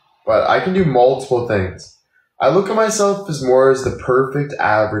 But I can do multiple things. I look at myself as more as the perfect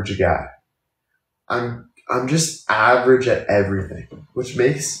average guy. I'm just average at everything, which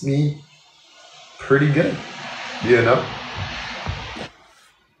makes me pretty good. You know?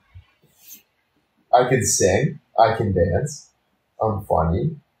 I can sing. I can dance. I'm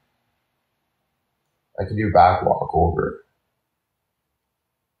funny. I can do back walkover.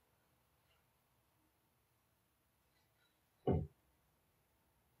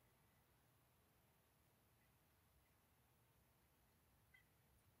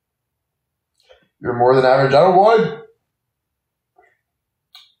 You're more than average out of 1.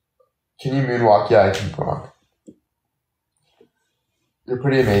 Can you moonwalk? Yeah, I can moonwalk. You're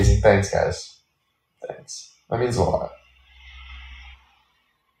pretty amazing. Thanks, guys. Thanks. That means a lot.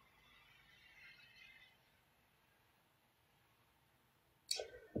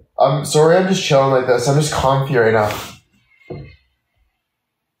 I'm sorry I'm just chilling like this. I'm just comfy right now.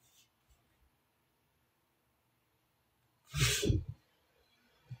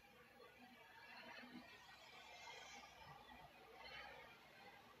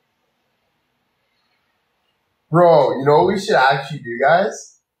 Bro, you know what we should actually do,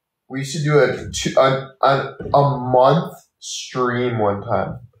 guys? We should do a month stream one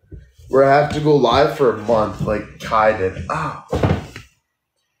time. Where I have to go live for a month, like Kai did. Ow.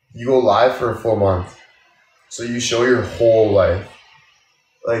 You go live for a full month. So you show your whole life.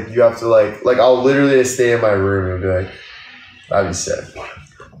 Like, you have to, like I'll literally stay in my room and be like, that'd be sick.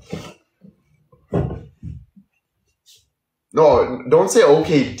 No, don't say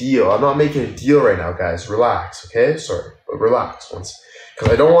okay deal. I'm not making a deal right now, guys. Relax, okay? Sorry, but relax once.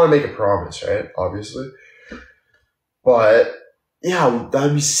 Because I don't want to make a promise, right? Obviously. But, yeah,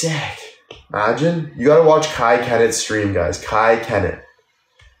 that'd be sick. Imagine. You gotta watch Kai Kenneth's stream, guys. Kai Kenneth.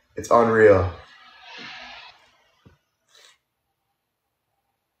 It's unreal.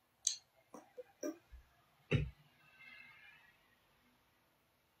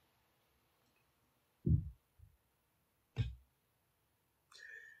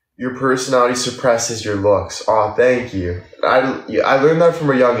 Your personality suppresses your looks. Oh, thank you. I learned that from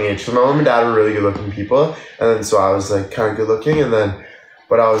a young age. Because my mom and dad were really good looking people. And then so I was like kind of good looking. And then,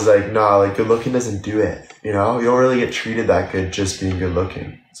 but I was like, nah, like good looking doesn't do it. You know, you don't really get treated that good just being good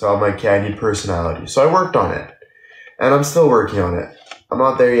looking. So I'm like, okay, I need personality. So I worked on it. And I'm still working on it. I'm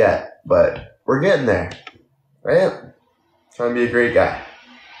not there yet, but we're getting there. Right? Trying to be a great guy.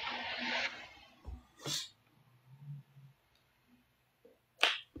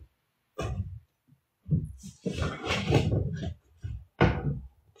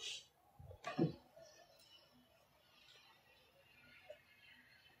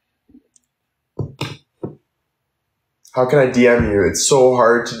 How can I DM you? It's so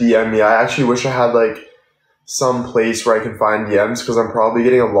hard to DM me. I actually wish I had like some place where I can find DMs because I'm probably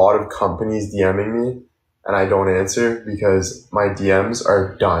getting a lot of companies DMing me and I don't answer because my DMs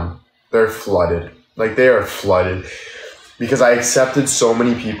are done. They're flooded. Like they are flooded because I accepted so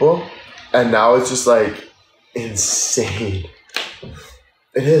many people and now it's just like insane.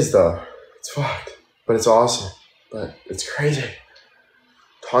 It is though. It's fucked. But it's awesome. But it's crazy.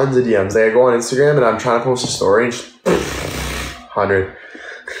 Tons of DMs. Like I go on Instagram and I'm trying to post a story and just 100.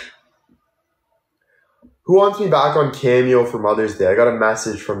 Who wants me back on Cameo for Mother's Day? I got a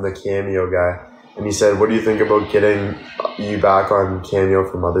message from the Cameo guy and he said, what do you think about getting you back on Cameo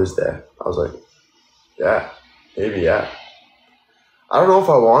for Mother's Day? I was like, yeah, maybe, yeah. I don't know if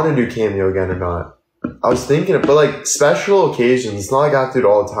I want to do Cameo again or not. I was thinking it, but like special occasions, it's not like I have to do it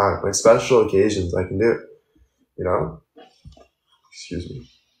all the time. Like special occasions, I can do it. You know? Excuse me.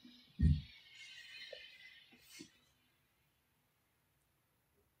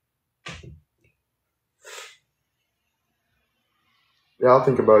 Yeah, I'll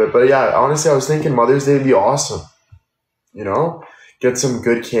think about it. But yeah, honestly, I was thinking Mother's Day would be awesome. You know? Get some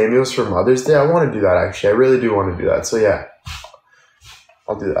good cameos for Mother's Day. I want to do that, actually. I really do want to do that. So yeah,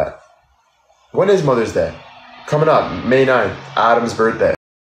 I'll do that. When is Mother's Day? Coming up, May 9th, Adam's birthday.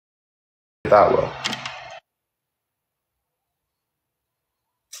 That will.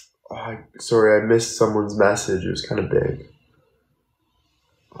 Oh, sorry, I missed someone's message. It was kind of big.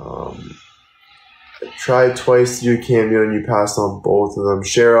 I tried twice to do Cameo and you passed on both of them.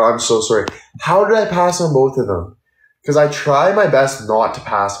 Cheryl, I'm so sorry. How did I pass on both of them? Because I try my best not to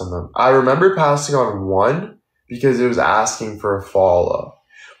pass on them. I remember passing on one because it was asking for a follow.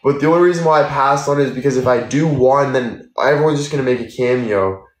 But the only reason why I passed on it is because if I do one, then everyone's just going to make a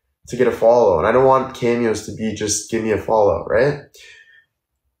Cameo to get a follow. And I don't want cameos to be just give me a follow, right?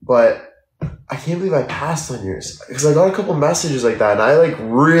 But I can't believe I passed on yours because I got a couple messages like that and I like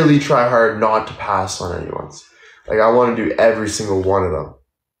really try hard not to pass on anyone's. Like I want to do every single one of them,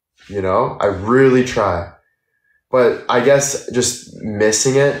 you know? I really try. But I guess just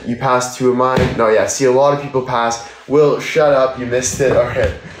missing it, you passed two of mine. No, yeah, see a lot of people pass. Will, shut up, you missed it. All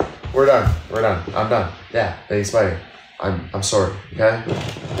right, we're done. I'm done. Yeah, they expired. I'm sorry, okay?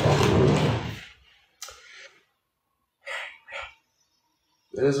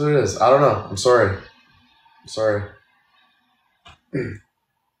 It is what it is. I don't know. I'm sorry. I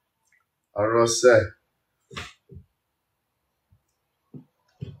don't know what to say.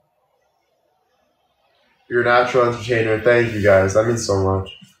 You're a natural entertainer. Thank you, guys. That means so much.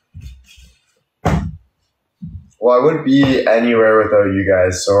 Well, I wouldn't be anywhere without you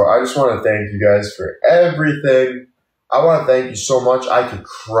guys, so I just want to thank you guys for everything. I want to thank you so much. I could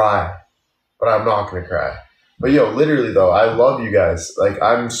cry, but I'm not going to cry. But yo, literally though, I love you guys. Like,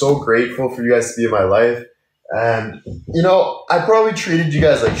 I'm so grateful for you guys to be in my life. And, you know, I probably treated you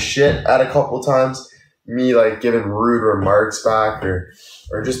guys like shit at a couple times. Me, like, giving rude remarks back or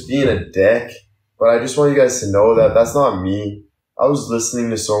just being a dick. But I just want you guys to know that that's not me. I was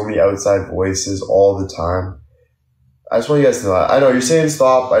listening to so many outside voices all the time. I just want you guys to know that. I know you're saying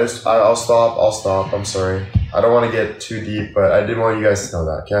stop. I'll stop. I'm sorry. I don't want to get too deep, but I did want you guys to know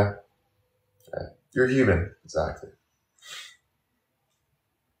that, okay? You're human. Exactly.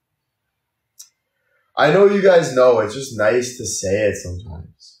 I know you guys know it's just nice to say it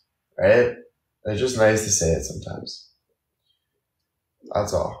sometimes, right? It's just nice to say it sometimes.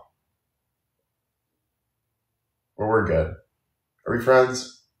 That's all. But we're good. Are we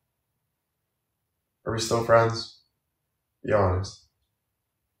friends? Are we still friends? Be honest.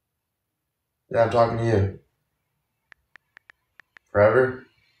 Yeah, I'm talking to you. Forever?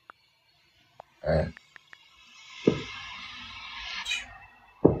 Alright.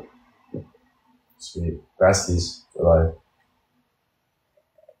 Sweet. Besties for life.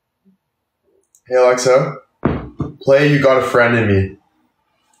 Hey Alexa, play You Got a Friend in Me.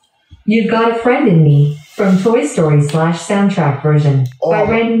 You've Got a Friend in Me from Toy Story / soundtrack version by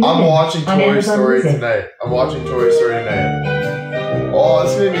Randy Newman. I'm watching on Toy Amazon Story Music. tonight. Oh,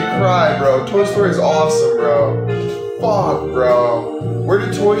 this made me cry, bro. Toy Story is awesome, bro. Fuck, bro. Where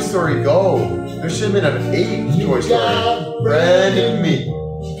did Toy Story go? There should have been an 8 Toy Story. Friend in me.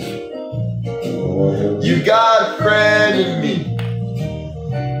 You got a friend in me.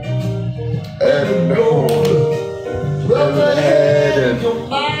 And no rubber head and your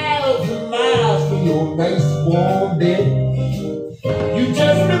miles and miles for your nice warm bed. You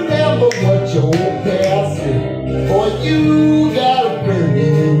just remember what your old past said. Boy, you got a friend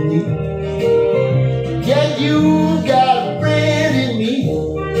in me. Yeah, you got a friend in me.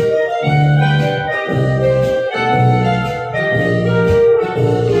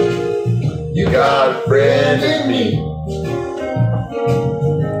 you got a friend in me.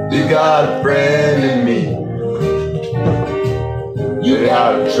 You got a friend in me. You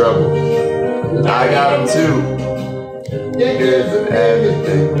got in trouble, and I got him too. Here's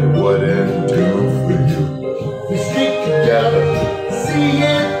everything we wouldn't do for you. We stick together, see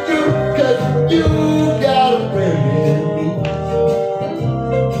it through, 'cause you got a friend in me.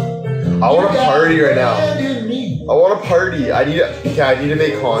 I want to party right now. Friend in me. I want to party. I need to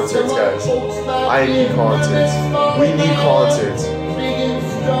make concerts, guys. I need concerts. We need concerts.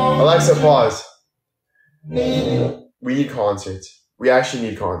 Alexa, pause. We need concerts. We actually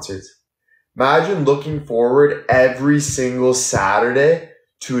need concerts. Imagine looking forward every single Saturday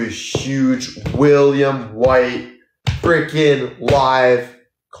to a huge William White freaking live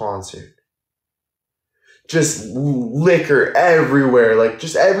concert. Just liquor everywhere. Like,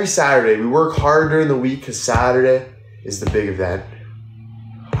 just every Saturday. We work hard during the week because Saturday is the big event.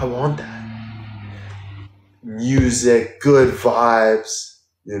 I want that. Music, good vibes,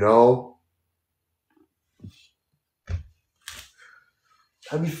 you know?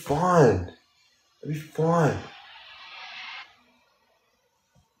 That'd be fun. That'd be fun.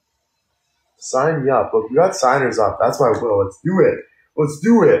 Sign me up. Look, we got signers up. That's my will. Let's do it. Let's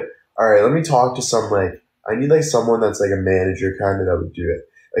do it. All right, let me talk to some, like, I need, like, someone that's, like, a manager kind of that would do it.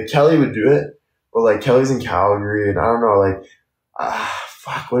 Like, Kelly would do it, but, like, Kelly's in Calgary, and I don't know, like,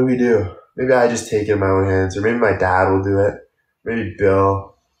 fuck, what do we do? Maybe I just take it in my own hands, or maybe my dad will do it. Maybe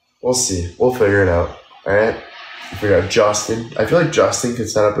Bill. We'll see. We'll figure it out. All right? We'll figure out Justin. I feel like Justin could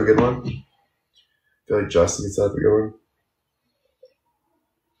set up a good one.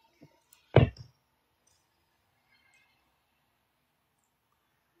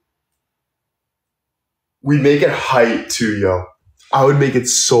 We'd make it hype too, yo. I would make it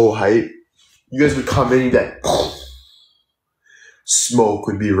so hype. You guys would come in and that smoke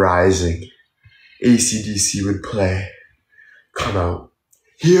would be rising. AC/DC would play. Come out.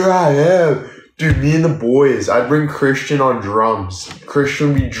 Here I am. Dude, me and the boys. I'd bring Christian on drums.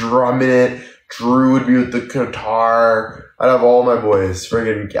 Christian would be drumming it. Drew would be with the guitar. I'd have all my boys.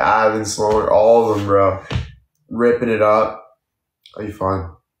 Friggin' Gavin, Sloan, all of them, bro. Ripping it up. That'd be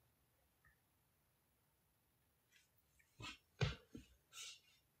fun.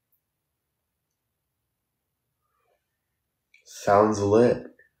 Sounds lit.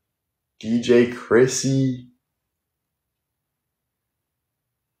 DJ Chrissy.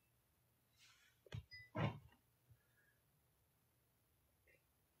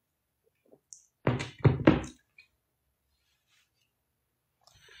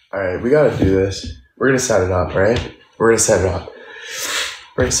 Alright, we gotta do this. We're gonna set it up, right? We're gonna set it up.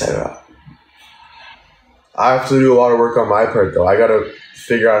 We're gonna set it up. I have to do a lot of work on my part though. I gotta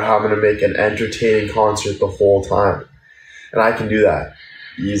figure out how I'm gonna make an entertaining concert the whole time. And I can do that.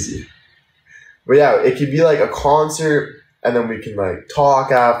 Easy. But yeah, it could be like a concert and then we can like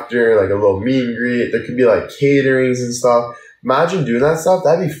talk after, like a little meet and greet. There could be like caterings and stuff. Imagine doing that stuff.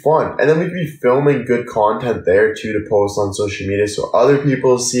 That'd be fun. And then we could be filming good content there too to post on social media so other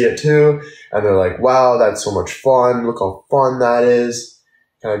people see it too. And they're like, wow, that's so much fun. Look how fun that is.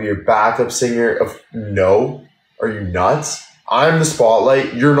 Can I be your backup singer? No. Are you nuts? I'm the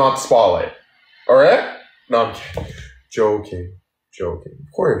spotlight. You're not the spotlight. All right? No, I'm kidding. Joking.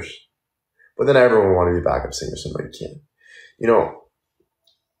 Of course. But then everyone will want to be a backup singer, so you can't. You know.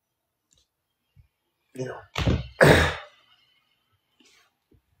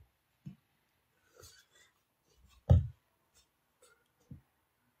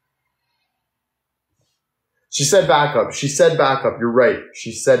 She said backup. You're right.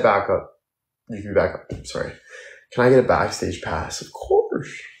 She said backup. You can be backup. I'm sorry. Can I get a backstage pass? Of course.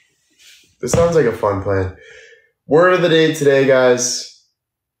 This sounds like a fun plan. Word of the day today, guys.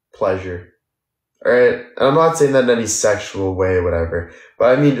 Pleasure. All right? And I'm not saying that in any sexual way, whatever.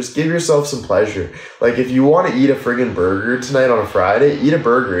 But I mean, just give yourself some pleasure. Like, if you want to eat a friggin' burger tonight on a Friday, eat a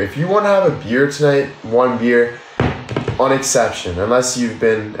burger. If you want to have a beer tonight, one beer, on exception. Unless you've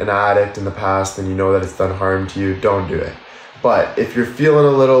been an addict in the past and you know that it's done harm to you, don't do it. But if you're feeling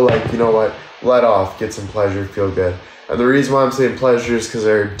a little like, you know what, let off, get some pleasure, feel good. And the reason why I'm saying pleasure is because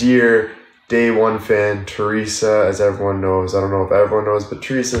our dear day one fan, Teresa, as everyone knows, I don't know if everyone knows, but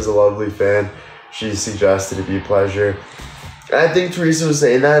Teresa's a lovely fan. She suggested it be pleasure. And I think Teresa was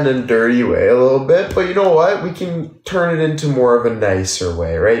saying that in a dirty way a little bit, but you know what? We can turn it into more of a nicer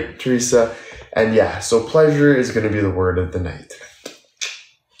way, right, Teresa? And yeah, so pleasure is going to be the word of the night.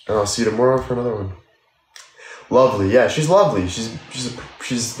 And I'll see you tomorrow for another one. Lovely. Yeah, she's lovely.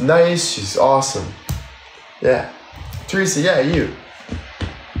 She's nice. She's awesome. Yeah. Teresa, yeah, you.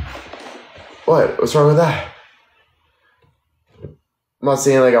 What? What's wrong with that? I'm not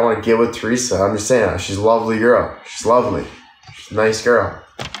saying like I want to get with Teresa. I'm just saying that she's a lovely girl. She's lovely. She's a nice girl.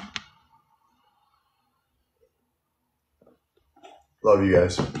 Love you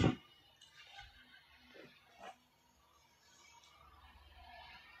guys.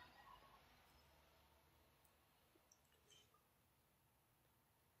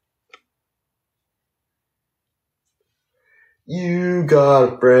 You got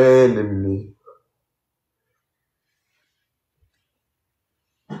a friend in me.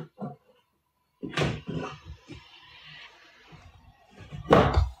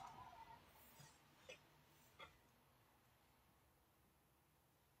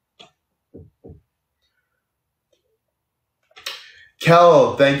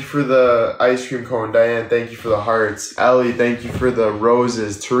 Kel, thank you for the ice cream cone. Diane, thank you for the hearts. Ellie, thank you for the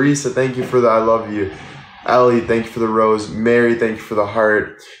roses. Teresa, thank you for the I love you. Ellie, thank you for the rose. Mary, thank you for the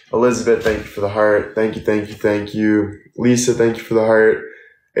heart. Elizabeth, thank you for the heart. Thank you. Lisa, thank you for the heart.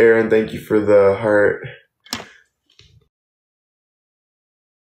 Aaron, thank you for the heart.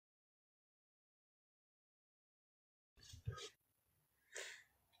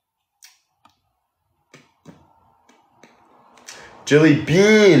 Jilly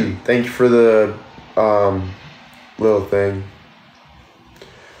Bean, thank you for the little thing.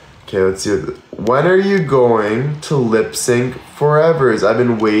 Okay, let's see. When are you going to lip sync Forevers? I've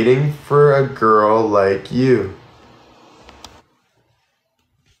been waiting for a girl like you.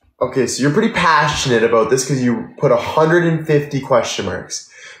 Okay, so you're pretty passionate about this because you put 150 question marks.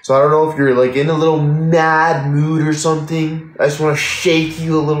 So I don't know if you're like in a little mad mood or something. I just want to shake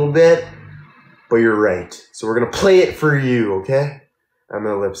you a little bit. But you're right. So we're going to play it for you, okay? I'm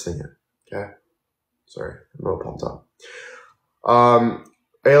going to lip sync it, okay? Sorry, I'm a little pumped up.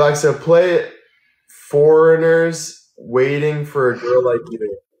 Hey Alexa, play Foreigners Waiting for a Girl Like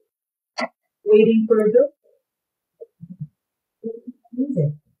You. Waiting for a girl.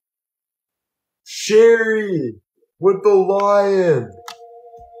 Music. Sherry with the lion.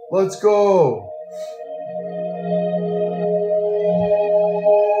 Let's go.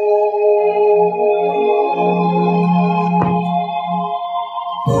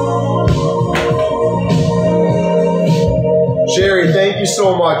 Sherry, thank you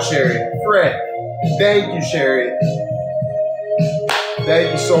so much, Sherry. Frick. Thank you, Sherry.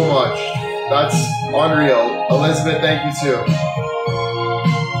 Thank you so much. That's unreal. Elizabeth, thank you too.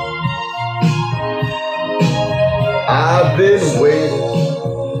 I've been waiting.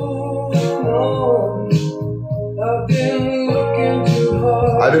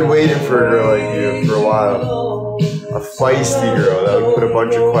 I've been waiting for a girl like you for a while. feisty girl that would put a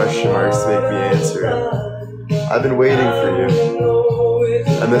bunch of question marks to make me answer it. I've been waiting for you.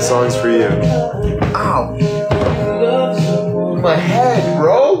 And this song's for you. Ow! My head,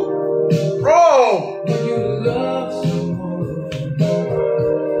 bro! Bro!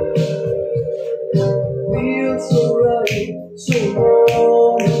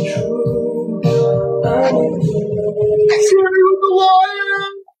 Sherry with the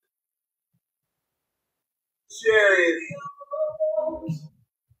lion! Sherry.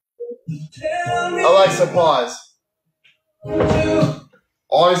 Alexa, pause.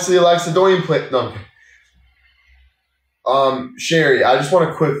 Honestly, Alexa, don't even play. No. Sherry, I just want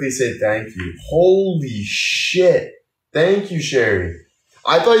to quickly say thank you. Holy shit. Thank you, Sherry.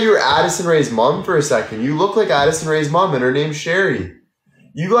 I thought you were Addison Rae's mom for a second. You look like Addison Rae's mom and her name's Sherry.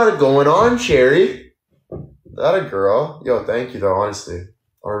 You got it going on, Sherry. That a girl? Yo, thank you though, honestly.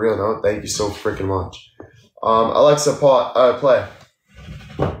 On a real note, thank you so freaking much. Alexa, play.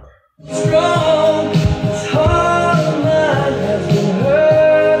 Strong, this heart of mine has been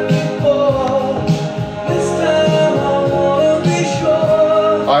hurt before. This time I wanna be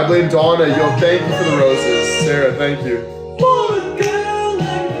sure. I blame Donna. Yo, thank you for the roses. Sarah, thank you. For a girl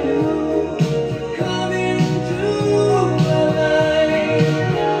like you, come into my life.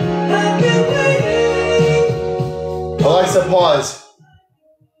 I've been waiting. Alexa, pause.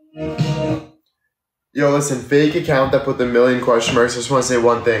 Yo, listen, fake account that put the million question marks. I just want to say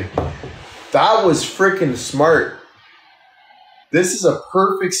one thing. That was freaking smart. This is a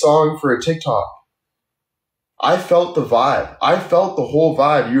perfect song for a TikTok. I felt the vibe. I felt the whole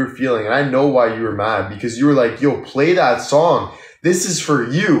vibe you were feeling, and I know why you were mad, because you were like, yo, play that song. This is for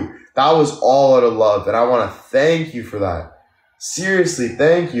you. That was all out of love, and I want to thank you for that. Seriously,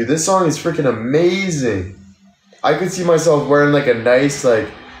 thank you. This song is freaking amazing. I could see myself wearing like a nice, like,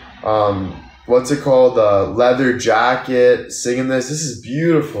 what's it called? Leather jacket, singing this. This is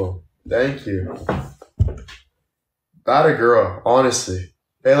beautiful. Thank you. That a girl, honestly.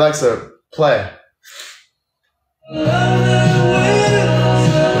 Hey, Alexa, play.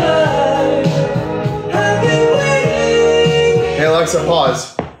 Hey, Alexa,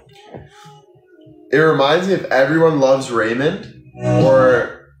 pause. It reminds me of Everyone Loves Raymond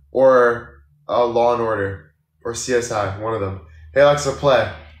or Law and Order or CSI, one of them. Hey, Alexa,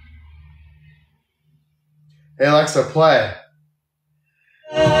 play. Hey, Alexa, play.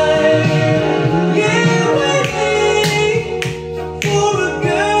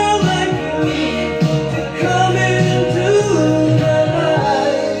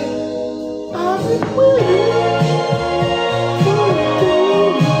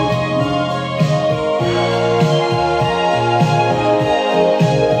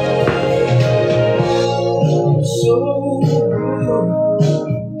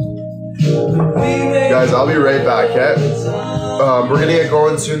 Guys, I'll be right back, okay? We're gonna get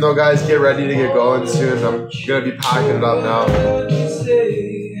going soon though, guys. Get ready to get going soon. I'm gonna be packing it up now.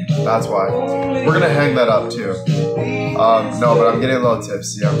 That's why. We're gonna hang that up too. No, but I'm getting a little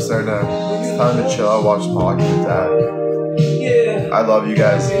tipsy. I'm starting to, it's time to chill out, watch hockey with Dad. I love you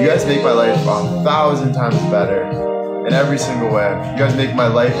guys. You guys make my life 1,000 times better in every single way. You guys make my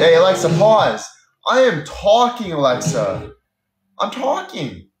life. Hey, Alexa, pause. I am talking, Alexa. I'm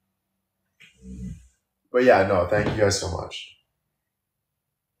talking. But yeah, no, thank you guys so much.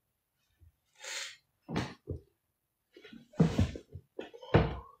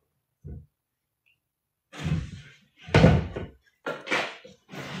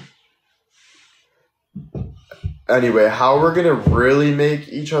 Anyway, how we're gonna really make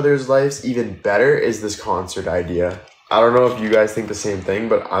each other's lives even better is this concert idea. I don't know if you guys think the same thing,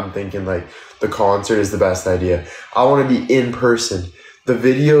 but I'm thinking like the concert is the best idea. I want to be in person. The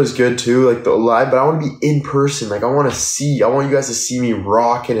video is good too, like the live, but I want to be in person. Like I want you guys to see me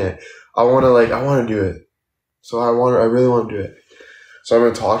rocking it. I want to do it. So I really want to do it. So I'm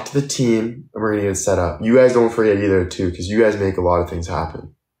going to talk to the team and we're going to get it set up. You guys don't forget either too, because you guys make a lot of things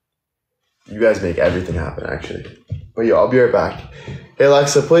happen. You guys make everything happen actually. But yo, I'll be right back. Hey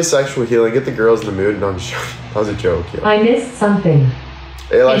Alexa, play Sexual Healing. Get the girls in the mood. No, I'm just joking. That was a joke. Yo. I missed something.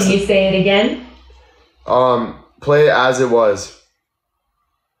 Hey Alexa. Can you say it again? Play As It Was.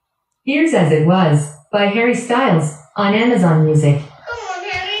 Here's As It Was by Harry Styles on Amazon Music. Come on,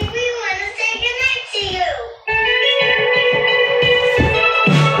 Harry, we want to say goodnight to you.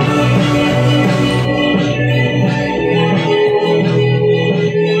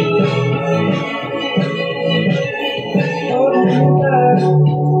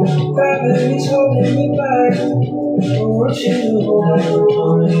 Gravity's holding me back. I want you to hold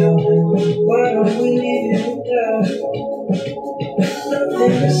on. Why don't we leave it at that?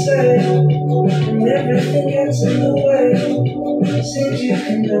 Nothing to say, and everything gets in the way.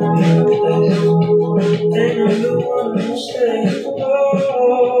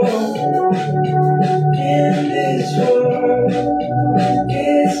 In this world,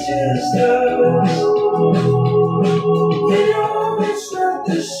 it's just us. You know it's not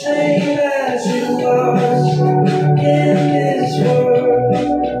the same as it was. In this world,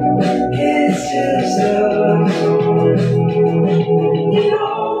 it's just us. You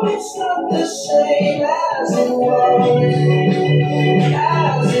know it's not the same as it was.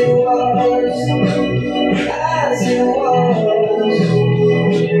 As it was. As it was.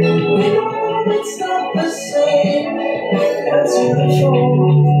 You know it's not the same. Answer the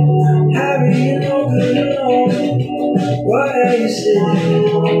phone. How do you know good alone? Why are you sitting?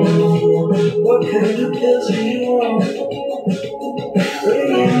 What kind of pills are you on?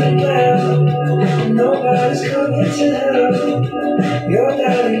 Ringing the bell. Nobody's coming to help. Your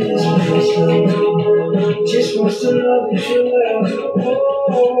daddy is messed up. Just wants to know that you're well.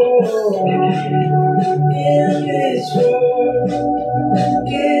 Oh, in this world,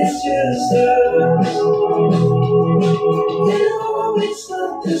 it's just us. You know it's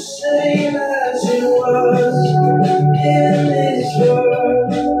not the same as it was. In this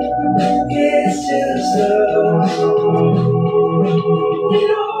world, it's just us. You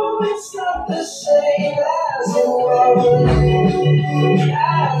know it's not the same as it was.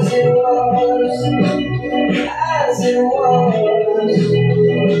 As it was. As it was.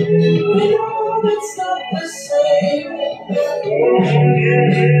 You know it's not the same.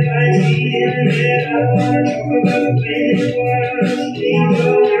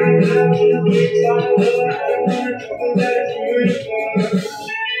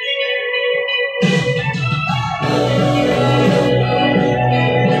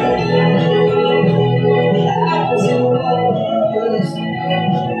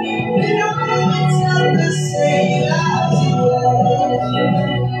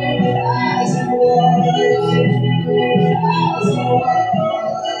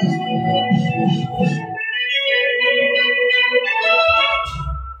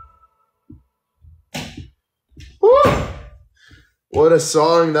 What a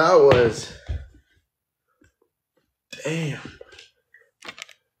song that was. Damn.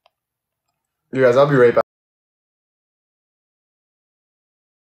 You guys, I'll be right back.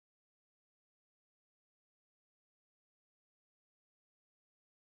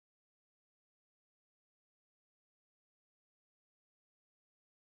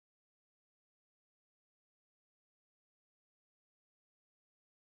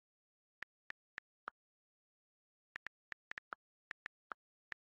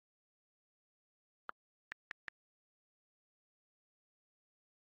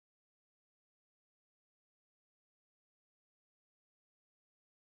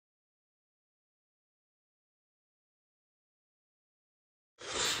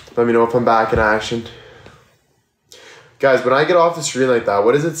 Let me know if I'm back in action. Guys, when I get off the screen like that,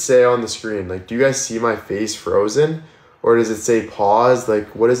 what does it say on the screen? Like, do you guys see my face frozen? Or does it say pause?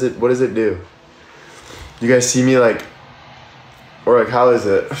 Like, what does it do? You guys see me like, or like, how is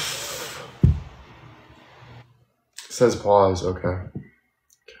it? It says pause, okay.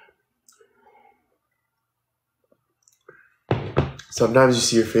 Sometimes you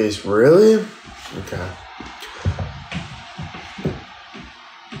see your face, really? Okay.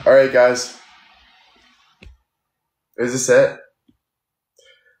 All right, guys. Is this it?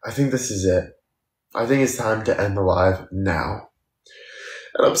 I think this is it. I think it's time to end the live now.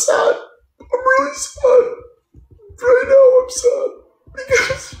 And I'm sad. I'm really sad. Right now, I'm sad.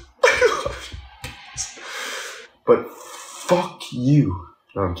 Because I love you. But fuck you.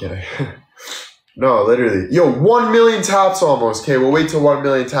 No, I'm kidding. No, literally. Yo, 1 million taps almost. Okay, we'll wait till 1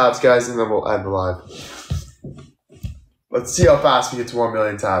 million taps, guys, and then we'll end the live. Let's see how fast we get to 1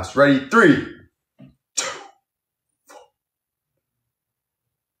 million taps. Ready? 3, 2, 4.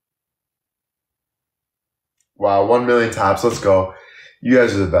 Wow, 1 million taps. Let's go. You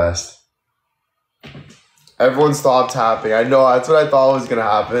guys are the best. Everyone stop tapping. I know, that's what I thought was going to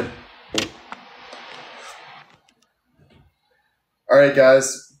happen. All right,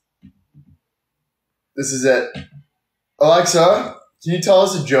 guys. This is it. Alexa, can you tell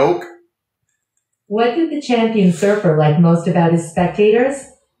us a joke? What did the champion surfer like most about his spectators?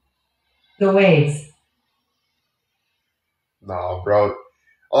 The waves. No, bro.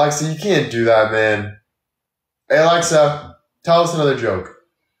 Alexa, you can't do that, man. Hey, Alexa, tell us another joke.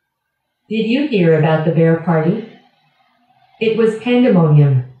 Did you hear about the bear party? It was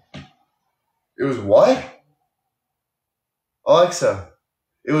pandemonium. It was what? Alexa,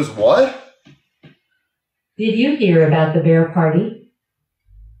 it was what? Did you hear about the bear party?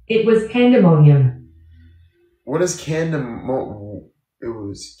 It was pandemonium. What is pandemonium? It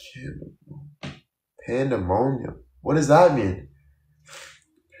was pandemonium. What does that mean?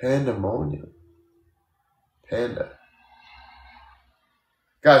 Pandemonium. Panda.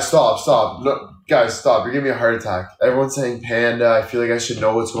 Guys, stop. No, guys, stop. You're giving me a heart attack. Everyone's saying panda. I feel like I should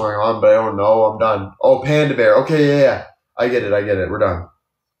know what's going on, but I don't know. I'm done. Oh, panda bear. Okay, yeah. I get it. We're done.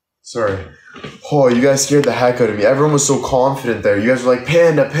 Sorry. Oh, you guys scared the heck out of me. Everyone was so confident there. You guys were like,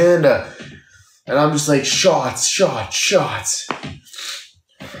 panda. And I'm just like, shots.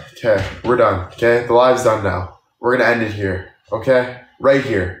 Okay, we're done. Okay, the live's done now. We're going to end it here. Okay? Right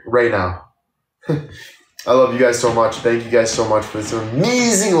here. Right now. I love you guys so much. Thank you guys so much for this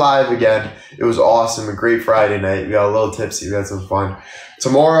amazing live again. It was awesome. A great Friday night. We got a little tipsy. We had some fun.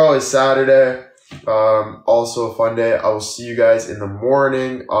 Tomorrow is Saturday. Also a fun day. I will see you guys in the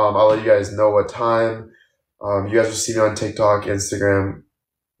morning. I'll let you guys know what time. You guys will see me on TikTok, Instagram.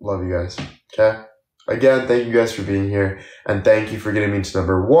 Love you guys. Okay? Again, thank you guys for being here. And thank you for getting me to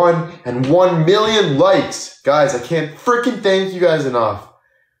number 1 and 1 million likes. Guys, I can't freaking thank you guys enough.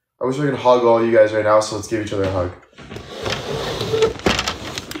 I wish I could hug all you guys right now, so let's give each other a hug.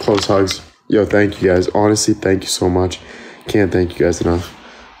 Close hugs. Yo, thank you guys. Honestly, thank you so much. Can't thank you guys enough.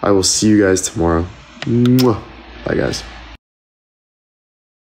 I will see you guys tomorrow. Mwah. Bye, guys.